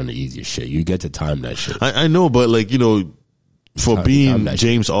probably the one of the easiest shit. You get to time that shit. I know, but like for being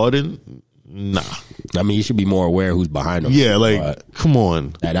James Harden. Nah. I mean, you should be more aware who's behind him. Yeah, like, come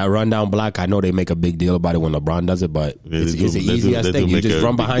on. That rundown block, I know they make a big deal about it when LeBron does it, but it's the easiest thing. You just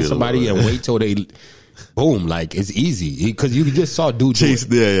run behind somebody and wait till they, boom, like, it's easy. Because you just saw dude chase.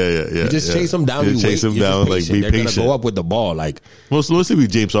 Yeah. You just chase him down. Chase him down, like, be They're patient. They're going to go up with the ball. Like, mostly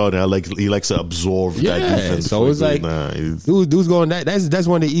with James Harden, he likes to absorb that defense. So it's like, dude's going, that's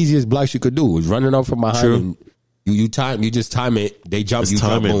one of the easiest blocks you could do, is running up from behind. True. And you just time it. They jump, you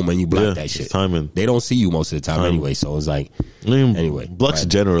jump, boom, and you block that shit. Timing. They don't see you most of the time anyway. So it's like, anyway, blocks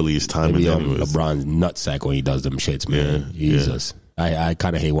generally is timing. LeBron's nutsack when he does them shits, man. Yeah, Jesus, I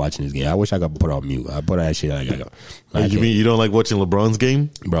kind of hate watching this game. I wish I could put on mute. I put that shit. You mean you don't like watching LeBron's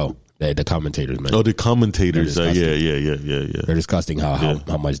game, bro? The commentators, man. Oh, the commentators. Yeah. They're disgusting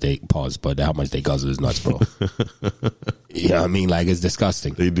how much they pause, but how much they guzzle is nuts, bro. You know what I mean? Like, it's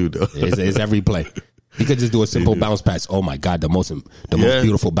disgusting. They do though. It's every play. You could just do a simple bounce pass. Oh my God, the most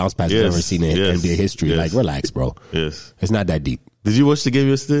beautiful bounce pass you've ever seen in NBA history. Yes. Like, relax, bro. Yes, it's not that deep. Did you watch the game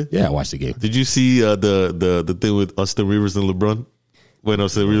yesterday? Yeah, I watched the game. Did you see the thing with Austin Rivers and LeBron? When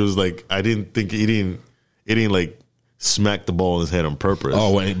Austin Rivers I didn't think he didn't like smack the ball in his head on purpose.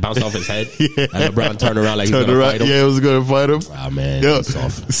 Oh, when it bounced off his head, and LeBron turned around like he was gonna fight him. Yeah, he was gonna fight him. Wow, man,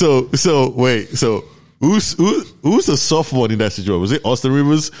 soft. So. Who's the soft one in that situation? Was it Austin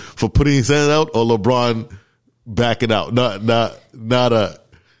Rivers for putting his hand out, or LeBron backing out? Not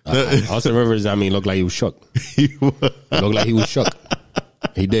Austin Rivers. I mean, looked like he was shook. Looked like he was shook.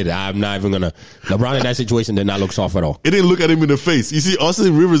 He did. I'm not even gonna. LeBron in that situation did not look soft at all. It didn't look at him in the face. You see,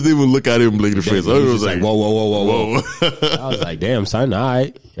 Austin Rivers didn't even look at him in the face. He was like, whoa. I was like, damn, son, all right.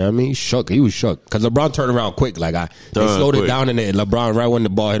 You know what I mean, shook. He was shook because LeBron turned around quick. Like they slowed it down, and then LeBron right when the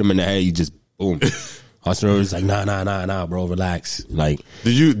ball hit him in the head, he just boom. Austin Rivers like, nah, bro, relax. Like,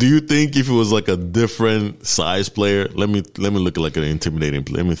 do you think if it was like a different size player? Let me look at like an intimidating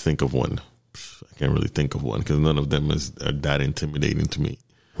player. Let me think of one. I can't really think of one because none of them are that intimidating to me.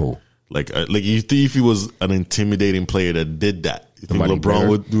 Who? Like you think if he was an intimidating player that did that, you think LeBron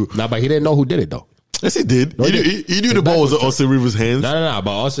would do? Nah, but he didn't know who did it though. Yes, he did. No, he knew the ball was in Austin Rivers' hands. No,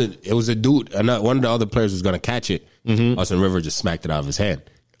 but Austin, it was a dude. One of the other players was going to catch it. Mm-hmm. Austin Rivers just smacked it out of his hand.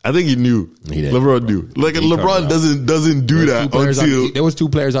 I think he knew. He did. LeBron knew. Like LeBron doesn't do that until there was two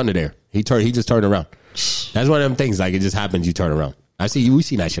players under there. He just turned around. That's one of them things. Like, it just happens. You turn around. We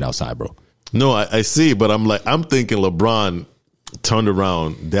seen that shit outside, bro. No, I see, but I'm thinking LeBron turned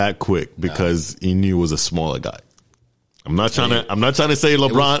around that quick because he knew he was a smaller guy. I'm not trying to say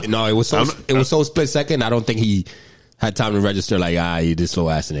LeBron. It was so split second. I don't think he had time to register. Like, you just slow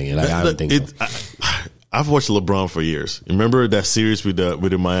ass nigga. Like, I don't think so. I've watched LeBron for years. Remember that series with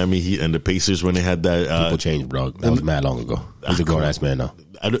the Miami Heat and the Pacers when they had that? People changed, bro. That was mad long ago. He's a grown ass man now.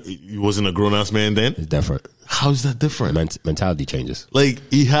 He wasn't a grown ass man then. It's different. How is that different? Mentality changes. Like,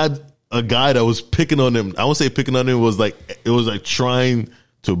 he had a guy that was picking on him. I won't say picking on him. It was like trying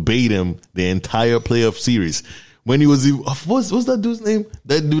to bait him the entire playoff series. When he was, what's that dude's name?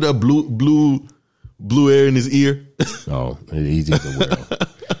 That dude that blue blue air in his ear? No, he's a weirdo.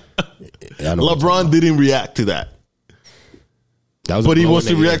 LeBron didn't react to that. But he wants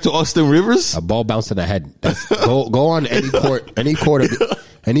to react to Austin Rivers? A ball bounced in the head. Go on any court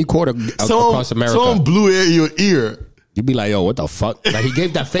across America. Someone blew air in your ear. You'd be like, yo, what the fuck? Like, he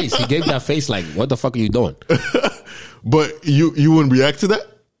gave that face. He gave that face like, what the fuck are you doing? But you wouldn't react to that?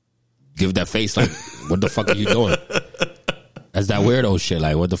 Give that face like, what the fuck are you doing? That's that weirdo shit.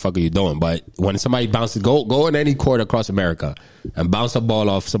 Like, what the fuck are you doing? But when somebody bounces, go in any court across America and bounce a ball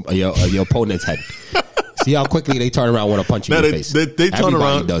off your opponent's head. See how quickly they turn around and want to punch you in the face. They turn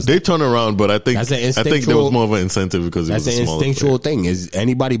around. They turn around, but I think there was more of an incentive because it was a smaller instinctual thing. Is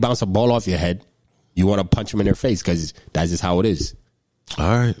anybody bounce a ball off your head, you want to punch them in their face because that's just how it is. All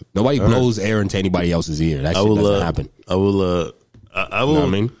right. Nobody blows air into anybody else's ear. That shit doesn't happen. I will. You know what I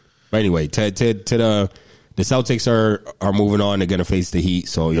mean? But anyway, to the Celtics are moving on. They're gonna face the Heat.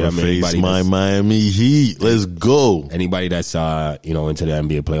 So you know what I mean. Face my Miami Heat. Let's go. Anybody that's into the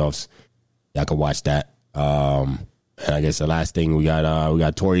NBA playoffs, y'all can watch that. And I guess the last thing we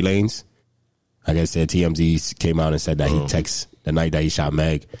got Tory Lanez. I guess TMZ came out and said that he texted the night that he shot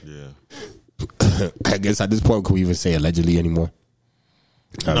Meg. Yeah. I guess at this point, can we even say allegedly anymore?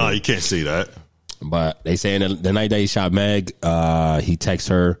 No, you can't say that. But they saying the night that he shot Meg, he texted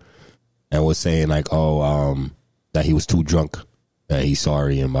her and was saying like, that he was too drunk, that he's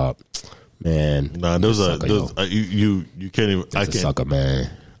sorry and man. Nah, you can't even. I can't. Sucker, man.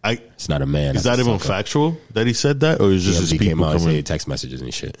 It's not a man. Is that even factual that he said that, or is just his people came out and coming? said text messages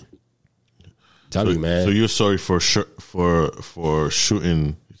and shit? Tell me, man. So you're sorry for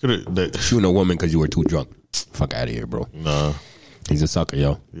shooting shooting a woman because you were too drunk? Fuck out of here, bro. Nah, he's a sucker,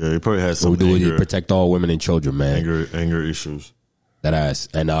 yo. Yeah, he probably has some. You protect all women and children, man. Anger issues. That ass,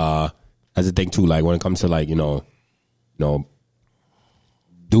 and that's the thing too. Like when it comes to like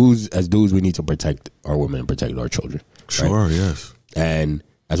dudes, we need to protect our women and protect our children. Sure, right? Yes. And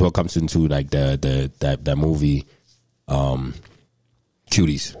that's what comes into like that movie,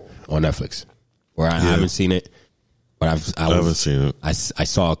 Cuties on Netflix, where I haven't seen it, but I haven't seen it. I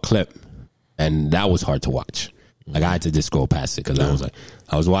saw a clip, and that was hard to watch. Like I had to just scroll past it because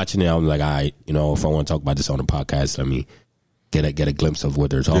I was watching it. I was like, all right, if I want to talk about this on the podcast, let me get a glimpse of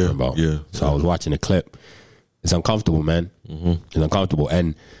what they're talking about. Yeah. So I was watching the clip. It's uncomfortable, man. Mm-hmm. It's uncomfortable,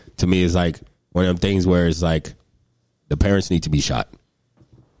 and to me, it's like one of them things where it's like the parents need to be shot.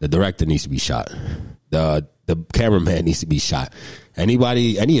 The director needs to be shot. The cameraman needs to be shot. Any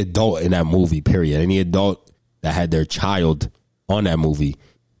adult in that movie, period. Any adult that had their child on that movie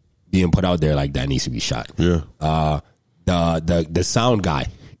being put out there like that needs to be shot. Yeah. The sound guy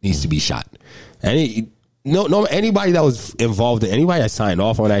needs to be shot. Anybody that was involved in anybody that signed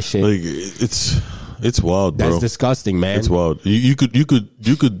off on that shit. Like it's wild, bro. That's disgusting, man. It's wild. You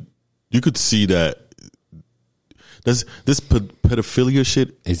could see that. This pedophilia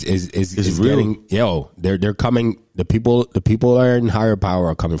shit is real. They're coming. The people are in higher power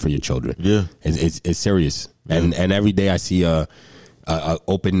are coming for your children. Yeah, it's serious. Yeah. And every day I see a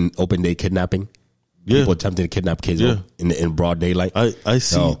open day kidnapping. Yeah. People attempting to kidnap kids in broad daylight. I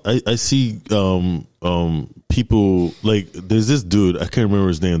see people like there's this dude, I can't remember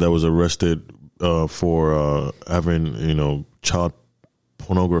his name, that was arrested for having child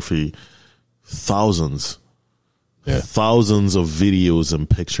pornography, thousands of videos and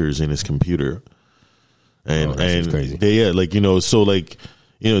pictures in his computer, and crazy. These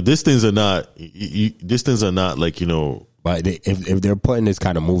things are not like But if they're putting this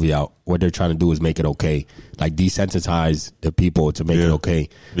kind of movie out, what they're trying to do is make it okay, like desensitize the people to make it okay,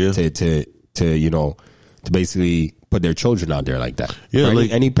 to basically put their children out there like that. Yeah,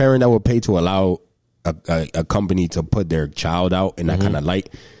 like any parent that would pay to allow a company to put their child out in that kind of light,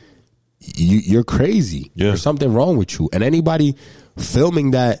 you're crazy. Yeah. There's something wrong with you. And anybody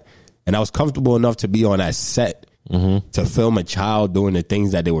filming that, and I was comfortable enough to be on that set. Mm-hmm. To film a child doing the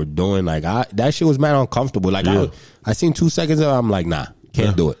things that they were doing, like that shit was mad uncomfortable. Like I seen 2 seconds of it, I'm like, nah,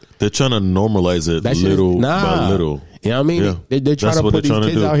 can't do it. They're trying to normalize it by little. You know what I mean? Yeah. They're trying to put these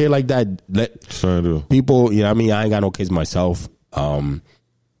kids out here like that. Trying to do. People, you know what I mean? I ain't got no kids myself, but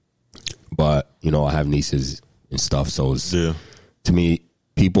I have nieces and stuff. So it's, to me,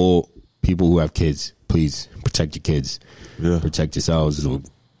 people who have kids, please protect your kids. Yeah. Protect yourselves.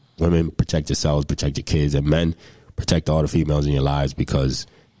 Women, protect yourselves, protect your kids, and men, protect all the females in your lives, because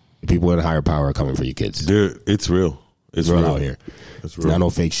the people in higher power are coming for your kids. It's real. It's real out here. It's not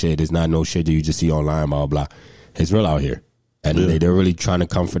no fake shit. It's not no shit that you just see online, blah, blah. It's real out here. And they're really trying to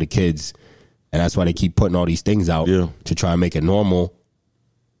come for the kids. And that's why they keep putting all these things out to try and make it normal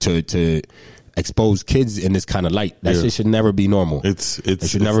to expose kids in this kind of light. That shit should never be normal. It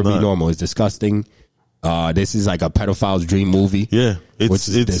should never be normal. It's disgusting. This is like a pedophile's dream movie. Yeah, which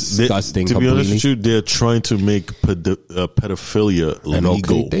is disgusting. To be honest completely. with you, they're trying to make pedophilia An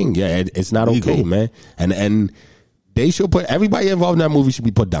legal. okay thing. Yeah, it's not Legal. okay, man. And they should put everybody involved in that movie should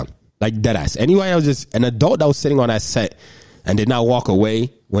be put down, like dead ass. Anybody else, just an adult that was sitting on that set and did not walk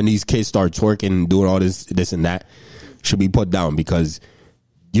away when these kids start twerking and doing all this and that should be put down, because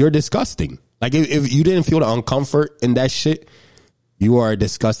you're disgusting. Like if you didn't feel the uncomfort in that shit, you are a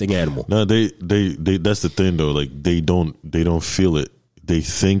disgusting animal. No, they that's the thing though. Like they don't feel it. They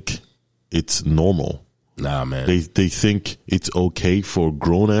think it's normal. Nah, man. They think it's okay for a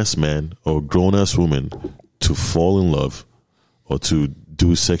grown ass man or grown ass woman to fall in love or to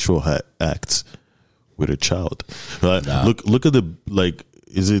do sexual acts with a child. Right? Nah. Look at the, like,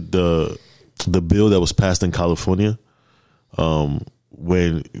 is it the bill that was passed in California?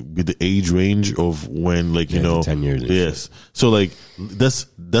 When with the age range of when, like, you know, 10 years. Yes. So like that's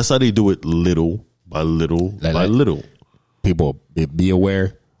how they do it, little by little by little. People be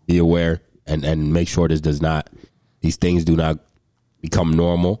aware, and make sure these things do not become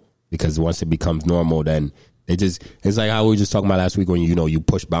normal, because once it becomes normal, then it's like how we were just talking about last week when you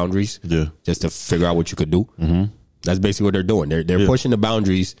push boundaries, just to figure out what you could do. Mm-hmm. That's basically what they're doing. They're pushing the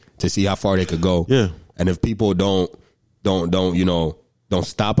boundaries to see how far they could go. Yeah. And if people don't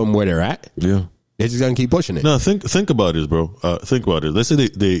stop them where they're at, Yeah. they're just gonna keep pushing it. No, think about this, bro. Think about it. Let's say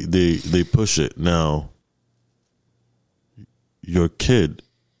they push it. Now, your kid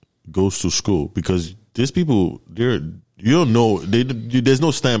goes to school, because there's people there. You don't know. There's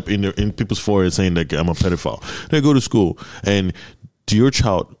no stamp in people's forehead saying that I'm a pedophile. They go to school, and to your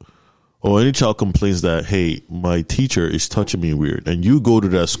child or any child complains that, hey, my teacher is touching me weird, and you go to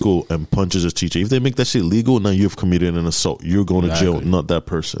that school and punches a teacher. If they make that shit legal, now you've committed an assault. You're going to jail, not that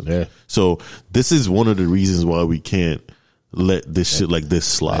person. Yeah. So this is one of the reasons why we can't let this shit like this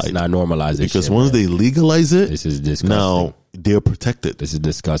slide. Let's not normalize this because shit, once man. they legalize it, This is disgusting. now they're protected. This is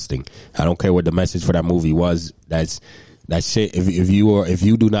disgusting. I don't care what the message for that movie was. That shit. If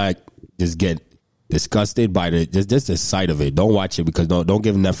you do not just get disgusted by just the sight of it, don't watch it, because don't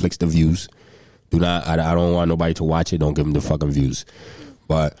give Netflix the views. Do not. I don't want nobody to watch it. Don't give them the fucking views.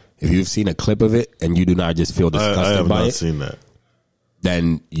 But if you've seen a clip of it and you do not just feel disgusted I have by not it, seen that.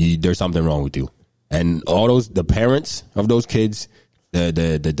 then there's something wrong with you. And all the parents of those kids,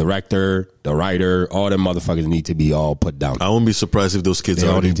 the director, the writer, all them motherfuckers need to be all put down. I won't be surprised if those kids They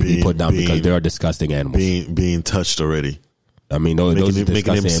are all need to be put down, because they are disgusting animals. being touched already. I mean, those are Making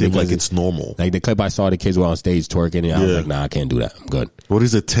disgusting them seem because like it's normal. like the clip I saw, the kids were on stage twerking, and I was Yeah. like, nah, I can't do that. I'm good. What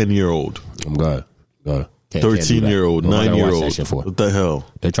is a 10-year-old, I'm good. Can't do that. 13-year-old, What am I gonna watch 9-year-old? that shit for? What the hell?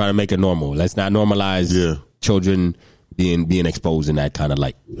 They're trying to make it normal. Let's not normalize children being exposed in that kind of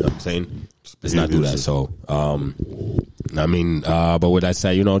light. You know what I'm saying? Let's not do that. So, I mean, but with that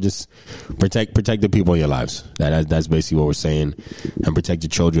said, just protect the people in your lives. That's basically what we're saying, and protect your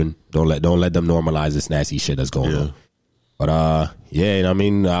children. Don't let them normalize this nasty shit that's going on. But yeah, I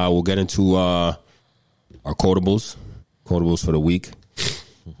mean, we'll get into our quotables for the week.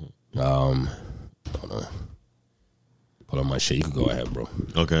 Hold on. Pull on my shit. You can go ahead, bro.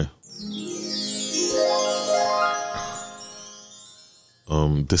 Okay.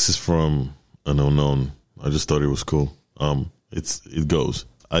 This is from an unknown. I just thought it was cool. It goes.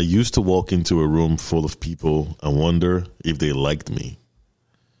 I used to walk into a room full of people and wonder if they liked me.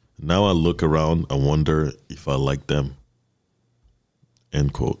 Now I look around and wonder if I like them.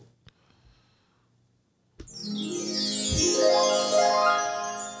 End quote.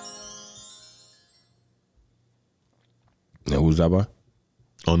 Now, who's that by?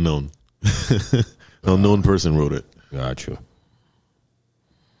 Unknown. Unknown person wrote it. Got you.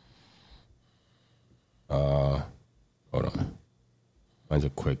 Hold on. Mine's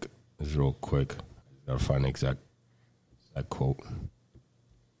it's real quick. Gotta find the exact quote.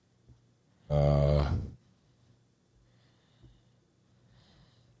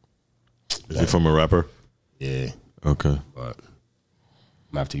 Is it from a rapper? Yeah, Okay. but I'm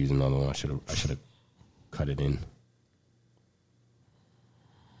gonna have to use another one. I should have cut it in.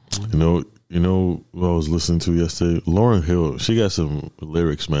 You know what I was listening to yesterday? Lauryn Hill. She got some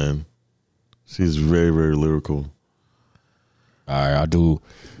lyrics, man. She's very, very lyrical. All right, I'll do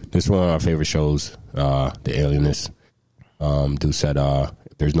this. One of my favorite shows, The Alienist. Dude said, if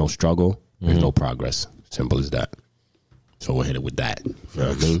there's no struggle, there's no progress. Simple as that. So we'll hit it with that. You know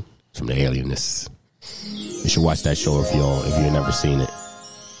what I mean? From The Alienists. You should watch that show if you've never seen it.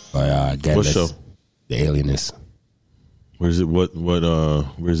 But again, What show? The Alienists. Where's it?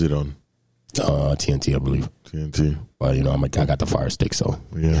 Where is it on? TNT, I believe. TNT. But I got the fire stick, so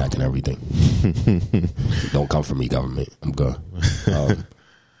Yeah. hacking everything. Don't come for me, government. I'm good.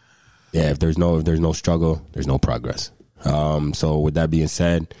 if there's no struggle, there's no progress. So with that being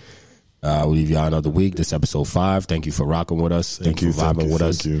said, we'll leave y'all another week. This episode 5. Thank you for rocking with us. Thank you for vibing with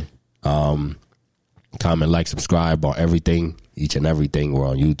us. Comment, like, subscribe on everything, each and everything. We're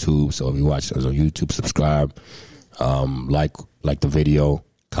on YouTube, so if you watch us on YouTube, subscribe. Like the video,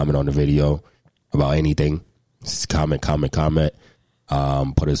 comment on the video about anything. Just comment.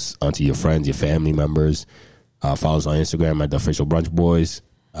 Put us onto your friends, your family members. Follow us on Instagram at The Official Brunch Boys.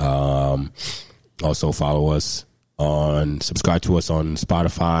 Also follow us subscribe to us on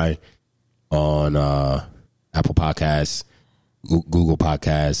Spotify, on Apple Podcasts, Google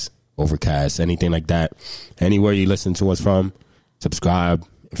Podcasts, Overcast, anything like that. Anywhere you listen to us from, subscribe.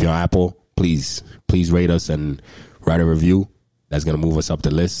 If you're on Apple, please rate us and write a review. That's going to move us up the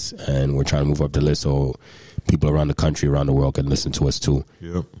list, and we're trying to move up the list so people around the country, around the world can listen to us too.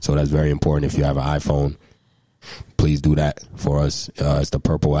 Yep. So that's very important. If you have an iPhone, please do that for us. It's the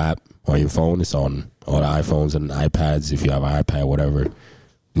Purple app on your phone. It's on all the iPhones and iPads. If you have an iPad, whatever,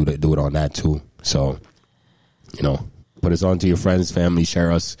 do it on that too. So, put us on to your friends, family,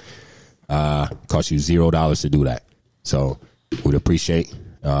 share us. Cost you $0 to do that. So we'd appreciate.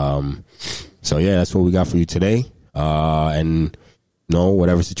 So yeah, that's what we got for you today. And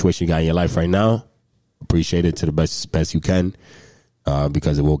whatever situation you got in your life right now, appreciate it to the best you can,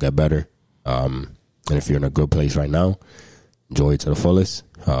 because it will get better. And if you're in a good place right now, enjoy it to the fullest.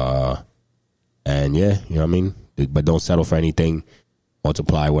 And yeah, you know what I mean? But don't settle for anything.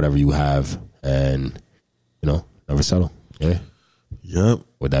 Multiply whatever you have, and never settle. Yeah. Yep.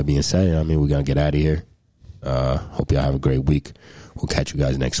 With that being said, we're going to get out of here. Hope y'all have a great week. We'll catch you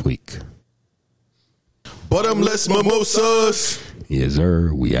guys next week. Bottomless mimosas. Yes,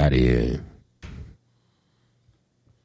 sir. We out of here.